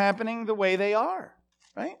things are happening the way they are,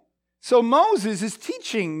 right? So Moses is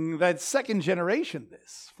teaching that second generation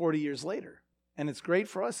this 40 years later, and it's great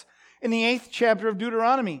for us. In the 8th chapter of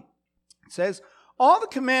Deuteronomy, it says, all the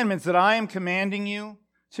commandments that I am commanding you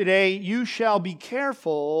today, you shall be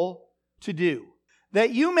careful to do,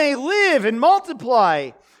 that you may live and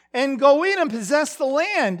multiply and go in and possess the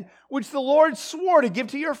land which the Lord swore to give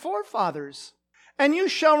to your forefathers. And you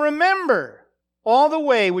shall remember all the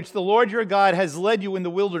way which the Lord your God has led you in the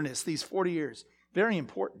wilderness these 40 years. Very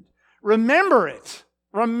important. Remember it.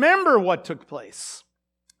 Remember what took place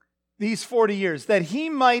these 40 years, that he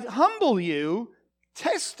might humble you,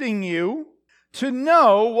 testing you to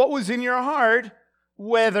know what was in your heart,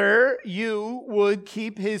 whether you would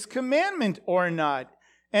keep his commandment or not.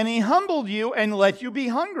 And he humbled you and let you be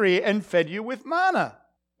hungry and fed you with manna,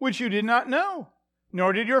 which you did not know,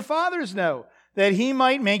 nor did your fathers know, that he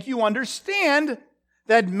might make you understand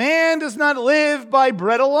that man does not live by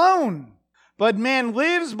bread alone, but man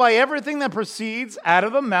lives by everything that proceeds out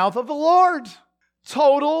of the mouth of the Lord.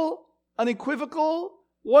 Total, unequivocal,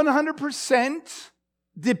 100%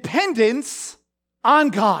 dependence on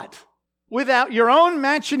God. Without your own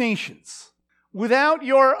machinations, without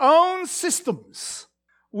your own systems,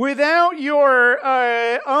 without your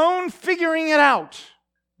own figuring it out,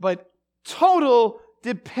 but total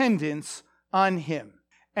dependence on him.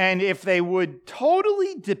 And if they would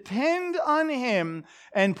totally depend on him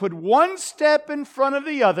and put one step in front of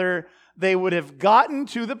the other, they would have gotten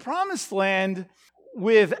to the promised land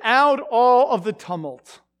without all of the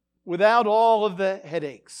tumult, without all of the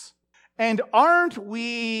headaches. And aren't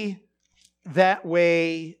we that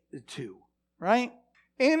way too, right?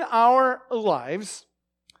 In our lives,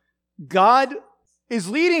 God is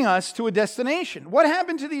leading us to a destination. What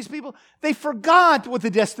happened to these people? They forgot what the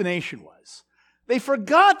destination was. They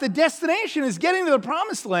forgot the destination is getting to the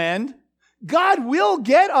promised land. God will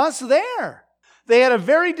get us there. They had a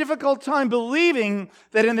very difficult time believing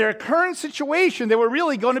that in their current situation, they were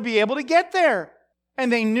really going to be able to get there.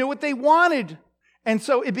 And they knew what they wanted. And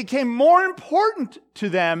so it became more important to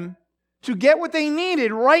them to get what they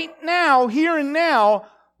needed right now, here and now,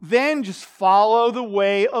 than just follow the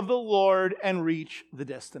way of the Lord and reach the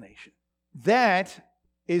destination. That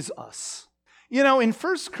is us. You know, in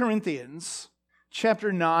 1 Corinthians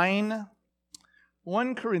chapter 9,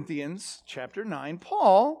 1 Corinthians chapter 9,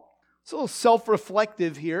 Paul is a little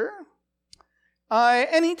self-reflective here.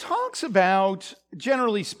 And he talks about,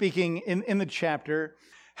 generally speaking, in the chapter,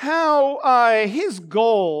 how his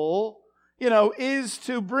goal, is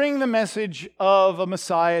to bring the message of a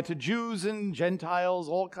Messiah to Jews and Gentiles,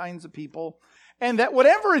 all kinds of people, and that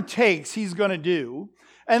whatever it takes, he's going to do,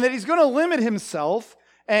 and that he's going to limit himself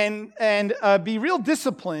and be real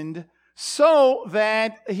disciplined so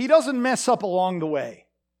that he doesn't mess up along the way.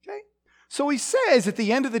 Okay? So he says at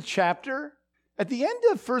the end of the chapter, at the end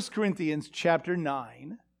of 1 Corinthians chapter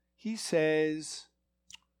 9, he says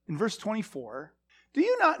in verse 24, "Do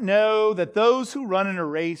you not know that those who run in a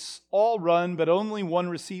race all run, but only one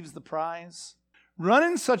receives the prize? Run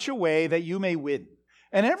in such a way that you may win.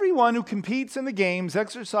 And everyone who competes in the games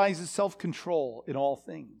exercises self-control in all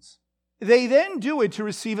things. They then do it to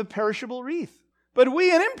receive a perishable wreath, but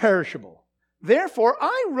we an imperishable. Therefore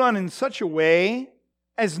I run in such a way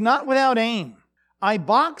as not without aim. I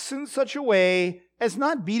box in such a way as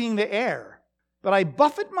not beating the air, but I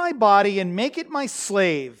buffet my body and make it my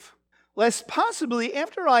slave, lest possibly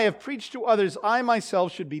after I have preached to others, I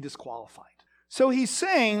myself should be disqualified." So he's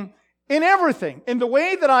saying, in everything, in the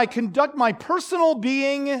way that I conduct my personal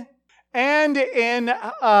being and in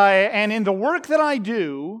the work that I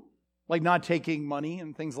do, like not taking money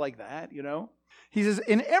and things like that, he says,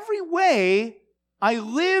 in every way, I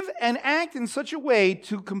live and act in such a way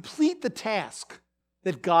to complete the task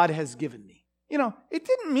that God has given me. It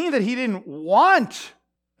didn't mean that he didn't want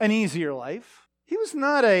an easier life. He was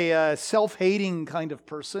not a self-hating kind of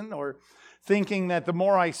person or thinking that the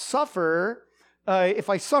more I suffer, if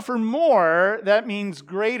I suffer more, that means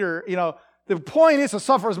greater. The point is to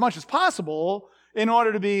suffer as much as possible in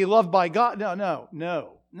order to be loved by God. No.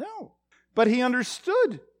 But he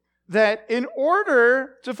understood that in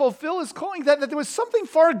order to fulfill his calling, that there was something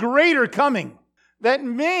far greater coming that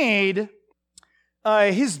made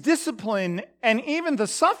his discipline and even the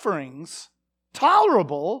sufferings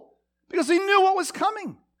tolerable because he knew what was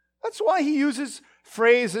coming. That's why he uses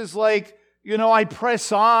phrases like, I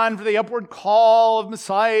press on for the upward call of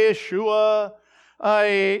Messiah Yeshua.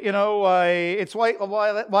 It's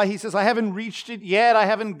why he says, I haven't reached it yet. I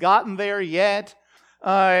haven't gotten there yet.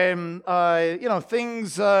 Things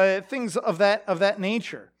of that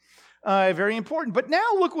nature. Very important. But now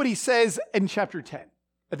look what he says in chapter 10,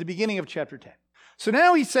 at the beginning of chapter 10. So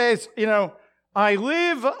now he says, I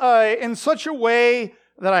live in such a way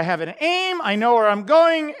that I have an aim, I know where I'm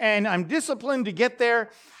going, and I'm disciplined to get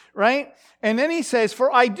there, right? And then he says,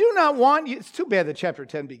 for I do not want you, it's too bad that chapter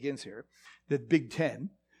 10 begins here, the big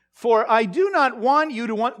 10. For I do not want you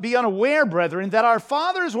to be unaware, brethren, that our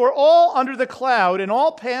fathers were all under the cloud and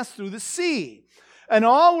all passed through the sea. And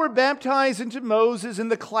all were baptized into Moses in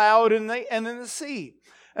the cloud and in the sea.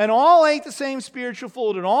 And all ate the same spiritual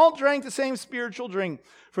food, and all drank the same spiritual drink.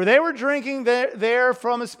 For they were drinking there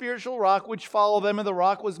from a spiritual rock which followed them, and the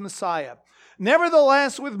rock was Messiah.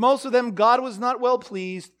 Nevertheless, with most of them, God was not well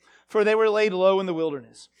pleased, for they were laid low in the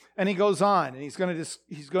wilderness. And he goes on, and he's going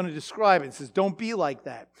to describe it. He says, don't be like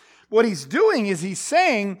that. What he's doing is he's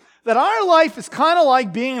saying that our life is kind of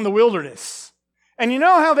like being in the wilderness. And you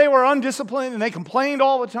know how they were undisciplined and they complained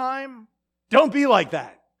all the time? Don't be like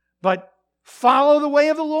that. But follow the way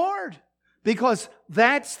of the Lord, because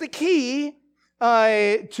that's the key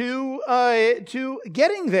to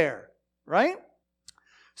getting there, right?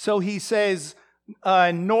 So he says,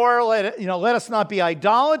 nor let us not be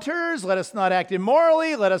idolaters, let us not act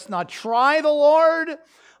immorally, let us not try the Lord,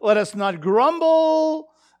 let us not grumble.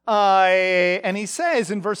 And he says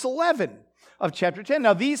in verse 11 of chapter 10,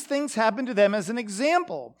 now these things happened to them as an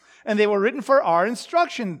example, and they were written for our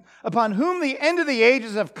instruction, upon whom the end of the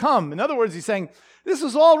ages have come. In other words, he's saying, this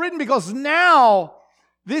is all written because now,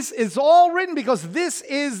 this is all written because this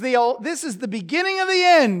is the beginning of the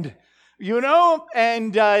end,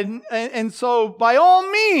 and so by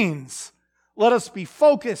all means, let us be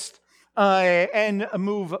focused and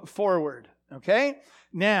move forward, okay?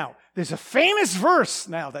 Now, there's a famous verse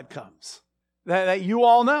now that comes that you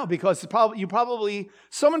all know because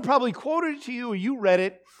someone probably quoted it to you or you read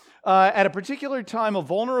it at a particular time of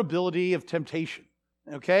vulnerability, of temptation,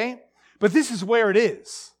 okay? But this is where it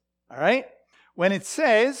is, all right? When it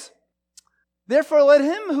says, therefore let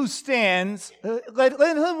him who stands, let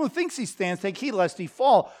him who thinks he stands take heed lest he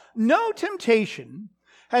fall. No temptation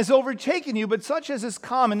has overtaken you, but such as is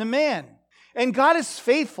common to man. And God is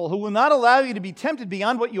faithful, who will not allow you to be tempted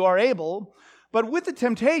beyond what you are able, but with the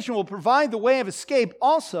temptation will provide the way of escape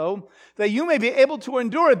also, that you may be able to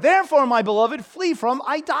endure it. Therefore, my beloved, flee from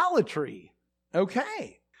idolatry.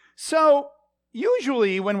 Okay. So,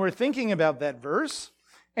 usually when we're thinking about that verse,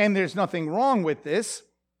 and there's nothing wrong with this,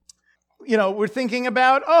 we're thinking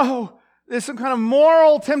about, there's some kind of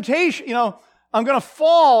moral temptation, I'm going to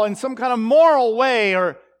fall in some kind of moral way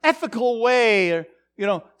or ethical way or,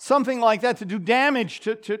 something like that to do damage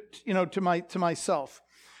to myself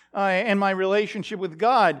and my relationship with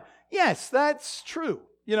God. Yes, that's true.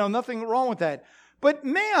 Nothing wrong with that. But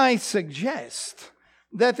may I suggest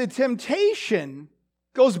that the temptation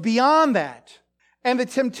goes beyond that. And the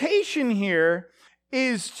temptation here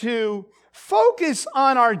is to focus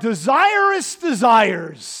on our desirous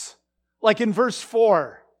desires, like in verse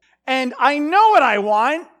 4. And I know what I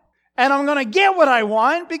want, and I'm going to get what I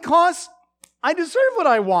want because I deserve what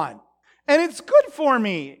I want. And it's good for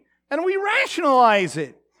me. And we rationalize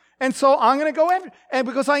it. And so I'm going to go after it. And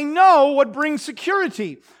because I know what brings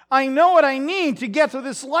security. I know what I need to get through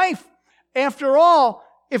this life. After all,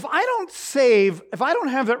 if I don't save, if I don't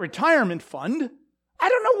have that retirement fund, I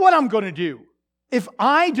don't know what I'm going to do. If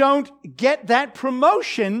I don't get that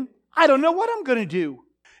promotion, I don't know what I'm going to do.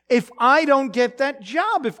 If I don't get that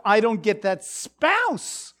job, if I don't get that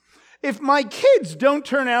spouse, if my kids don't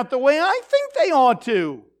turn out the way I think they ought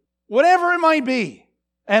to, whatever it might be.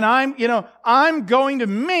 And I'm going to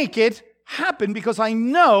make it happen because I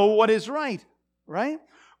know what is right?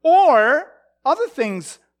 Or other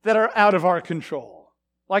things that are out of our control,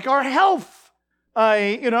 like our health,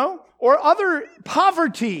 or other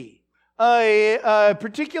poverty,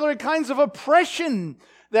 particular kinds of oppression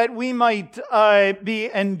that we might be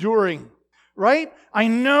enduring, right? I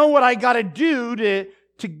know what I got to do to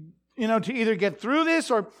either get through this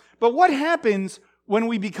but what happens when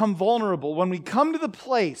we become vulnerable, when we come to the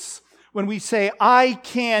place when we say, I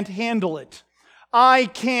can't handle it, I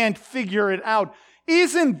can't figure it out?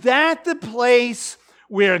 Isn't that the place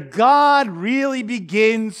where God really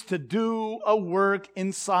begins to do a work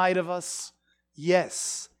inside of us?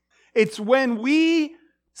 Yes. It's when we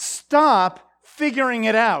stop figuring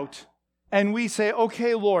it out and we say,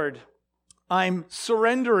 okay, Lord, I'm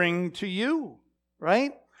surrendering to you,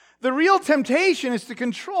 right? The real temptation is to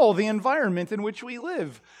control the environment in which we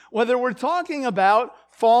live, whether we're talking about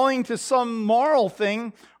falling to some moral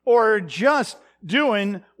thing or just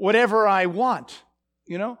doing whatever I want,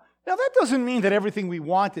 Now, that doesn't mean that everything we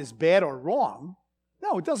want is bad or wrong.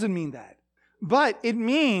 No, it doesn't mean that. But it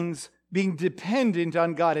means being dependent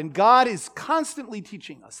on God. And God is constantly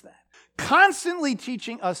teaching us that. Constantly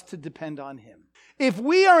teaching us to depend on Him. If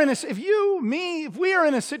we are in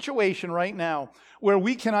a situation right now where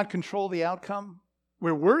we cannot control the outcome,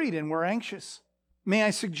 we're worried and we're anxious, may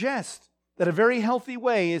I suggest that a very healthy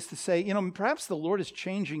way is to say, perhaps the Lord is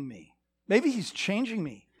changing me. Maybe He's changing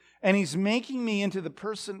me. And He's making me into the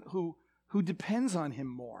person who depends on Him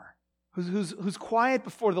more, who's quiet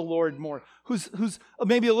before the Lord more, who's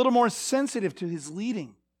maybe a little more sensitive to His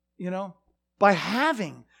leading,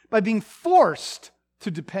 by being forced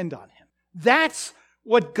to depend on Him. That's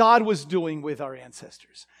what God was doing with our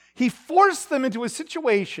ancestors. He forced them into a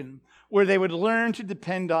situation where they would learn to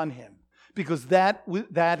depend on Him, because that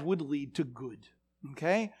would lead to good.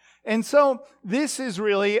 Okay? And so this is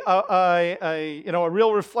really a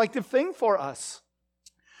real reflective thing for us.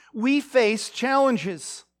 We face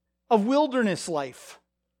challenges of wilderness life.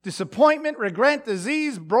 Disappointment, regret,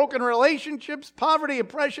 disease, broken relationships, poverty,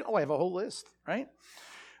 oppression. I have a whole list, right?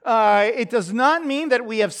 It does not mean that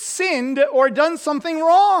we have sinned or done something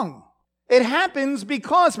wrong. It happens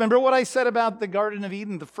because, remember what I said about the Garden of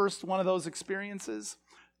Eden, the first one of those experiences?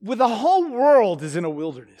 The whole world is in a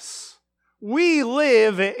wilderness. We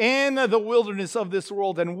live in the wilderness of this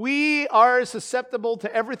world, and we are susceptible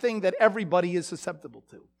to everything that everybody is susceptible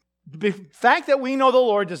to. The fact that we know the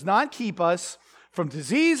Lord does not keep us from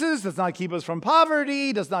diseases, does not keep us from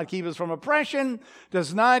poverty, does not keep us from oppression,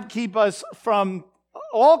 does not keep us from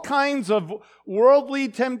all kinds of worldly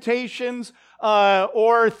temptations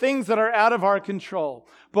or things that are out of our control.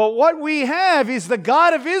 But what we have is the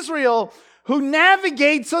God of Israel who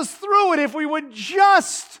navigates us through it if we would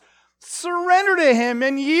just surrender to Him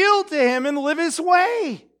and yield to Him and live His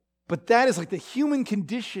way. But that is like the human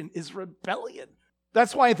condition is rebellion.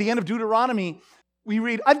 That's why at the end of Deuteronomy, we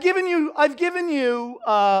read, I've given you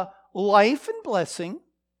life and blessing,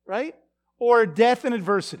 right? Or death and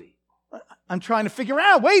adversity. I'm trying to figure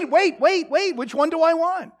out, wait, which one do I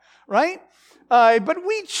want, right? But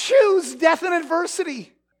we choose death and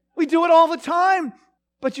adversity. We do it all the time.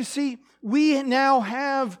 But you see, we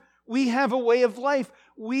have a way of life.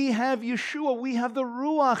 We have Yeshua. We have the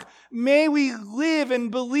Ruach. May we live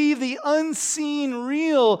and believe the unseen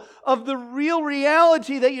real of the real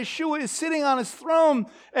reality that Yeshua is sitting on his throne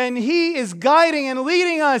and he is guiding and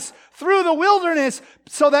leading us through the wilderness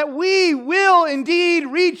so that we will indeed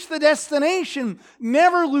reach the destination.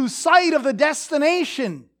 Never lose sight of the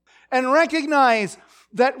destination and recognize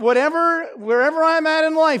that wherever I'm at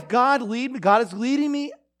in life, God is leading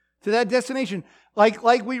me to that destination.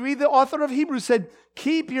 Like we read, the author of Hebrews said,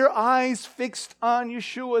 keep your eyes fixed on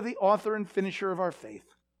Yeshua, the author and finisher of our faith.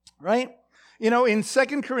 Right? In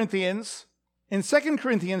 2 Corinthians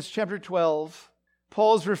chapter 12,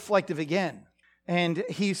 Paul's reflective again. And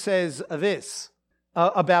he says this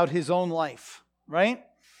about his own life. Right?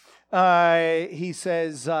 He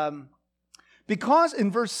says, because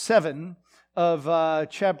in verse 7 of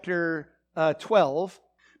chapter 12,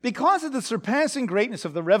 because of the surpassing greatness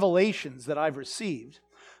of the revelations that I've received,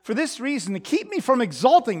 for this reason, to keep me from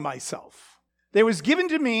exalting myself, there was given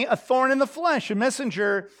to me a thorn in the flesh, a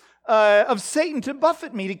messenger of Satan to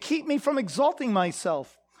buffet me, to keep me from exalting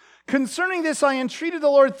myself. Concerning this, I entreated the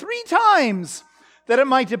Lord 3 times that it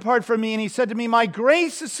might depart from me. And he said to me, my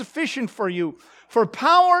grace is sufficient for you, for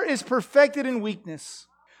power is perfected in weakness.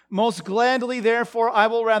 Most gladly, therefore, I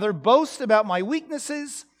will rather boast about my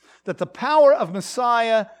weaknesses, that the power of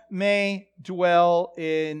Messiah may dwell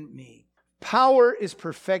in me. Power is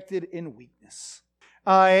perfected in weakness.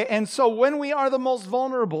 And so when we are the most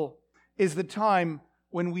vulnerable is the time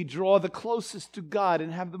when we draw the closest to God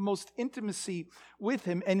and have the most intimacy with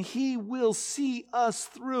him, and he will see us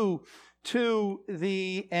through to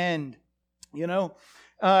the end.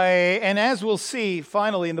 And as we'll see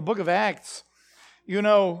finally in the book of Acts,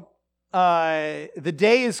 the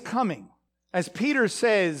day is coming. As Peter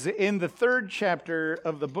says in the 3rd chapter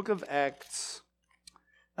of the book of Acts,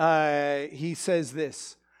 he says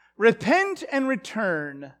this, repent and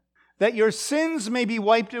return, that your sins may be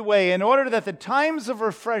wiped away, in order that the times of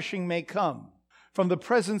refreshing may come from the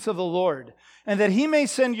presence of the Lord, and that he may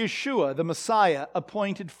send Yeshua, the Messiah,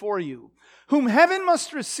 appointed for you, whom heaven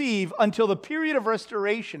must receive until the period of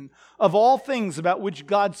restoration of all things about which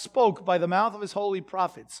God spoke by the mouth of his holy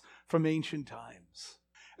prophets from ancient times.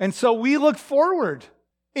 And so we look forward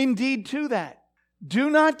indeed to that. Do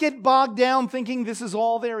not get bogged down thinking this is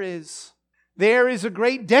all there is. There is a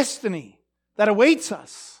great destiny that awaits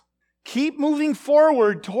us. Keep moving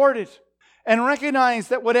forward toward it and recognize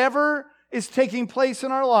that whatever is taking place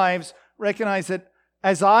in our lives, recognize that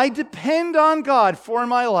as I depend on God for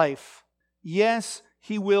my life, yes,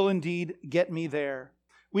 he will indeed get me there.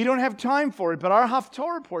 We don't have time for it, but our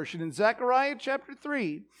Haftorah portion in Zechariah chapter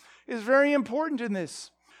 3 is very important in this,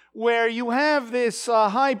 where you have this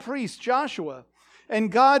high priest, Joshua,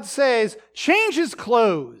 and God says, change his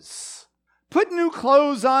clothes. Put new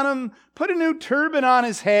clothes on him. Put a new turban on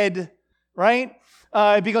his head, right?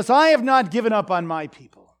 Because I have not given up on my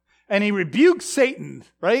people. And he rebukes Satan,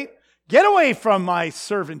 right? Get away from my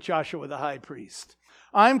servant Joshua, the high priest.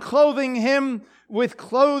 I'm clothing him with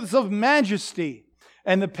clothes of majesty.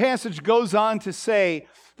 And the passage goes on to say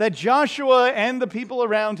that Joshua and the people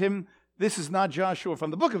around him, this is not Joshua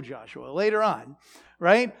from the book of Joshua, later on,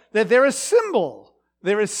 right? That they're a symbol.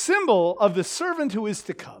 They're a symbol of the servant who is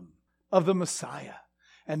to come, of the Messiah.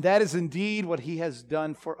 And that is indeed what he has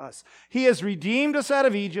done for us. He has redeemed us out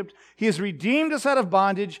of Egypt. He has redeemed us out of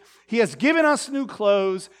bondage. He has given us new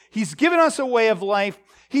clothes. He's given us a way of life.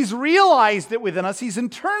 He's realized it within us. He's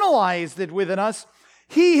internalized it within us.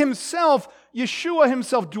 He himself, Yeshua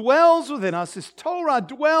himself, dwells within us. His Torah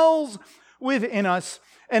dwells within us.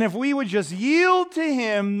 And if we would just yield to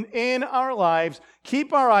him in our lives,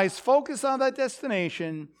 keep our eyes focused on that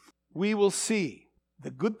destination, we will see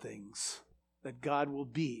the good things that God will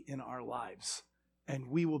be in our lives. And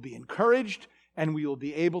we will be encouraged, and we will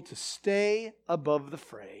be able to stay above the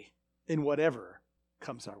fray in whatever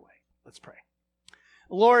comes our way. Let's pray.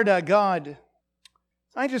 Lord God,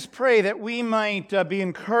 I just pray that we might be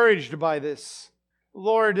encouraged by this.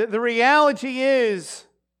 Lord, the reality is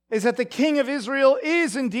that the King of Israel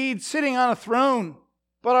is indeed sitting on a throne,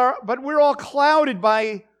 but we're all clouded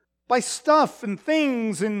by stuff and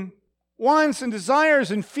things and wants and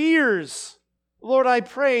desires and fears. Lord, I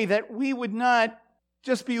pray that we would not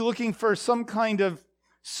just be looking for some kind of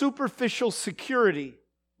superficial security,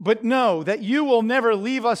 but know that you will never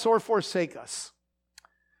leave us or forsake us.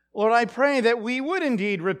 Lord, I pray that we would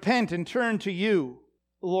indeed repent and turn to you,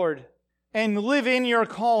 Lord, and live in your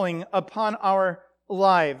calling upon our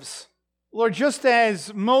lives. Lord, just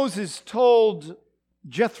as Moses told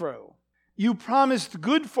Jethro, you promised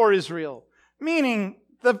good for Israel, meaning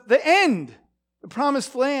the end, the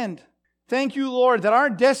promised land. Thank you, Lord, that our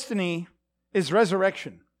destiny is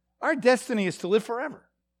resurrection. Our destiny is to live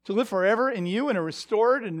forever in you in a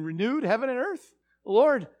restored and renewed heaven and earth.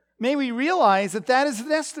 Lord, may we realize that that is the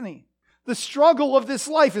destiny. The struggle of this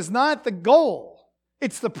life is not the goal.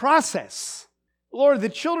 It's the process. Lord, the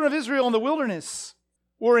children of Israel in the wilderness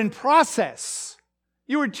were in process.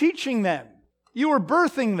 You were teaching them. You were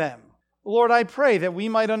birthing them. Lord, I pray that we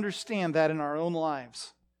might understand that in our own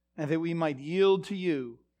lives and that we might yield to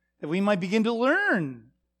you, that we might begin to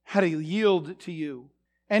learn how to yield to you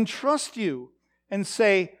and trust you and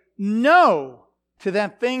say no to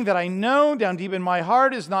that thing that I know down deep in my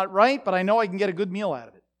heart is not right, but I know I can get a good meal out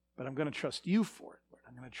of it. But I'm going to trust you for it, Lord.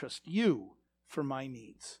 I'm going to trust you for my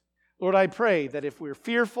needs. Lord, I pray that if we're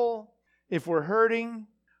fearful, if we're hurting,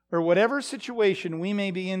 or whatever situation we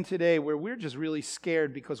may be in today where we're just really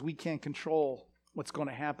scared because we can't control what's going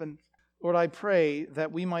to happen, Lord, I pray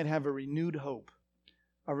that we might have a renewed hope,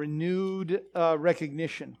 a renewed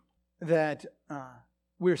recognition that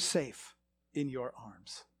we're safe in your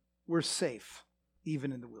arms. We're safe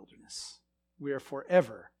even in the wilderness. We are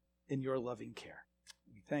forever in your loving care.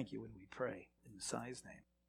 We thank you and we pray in Messiah's name.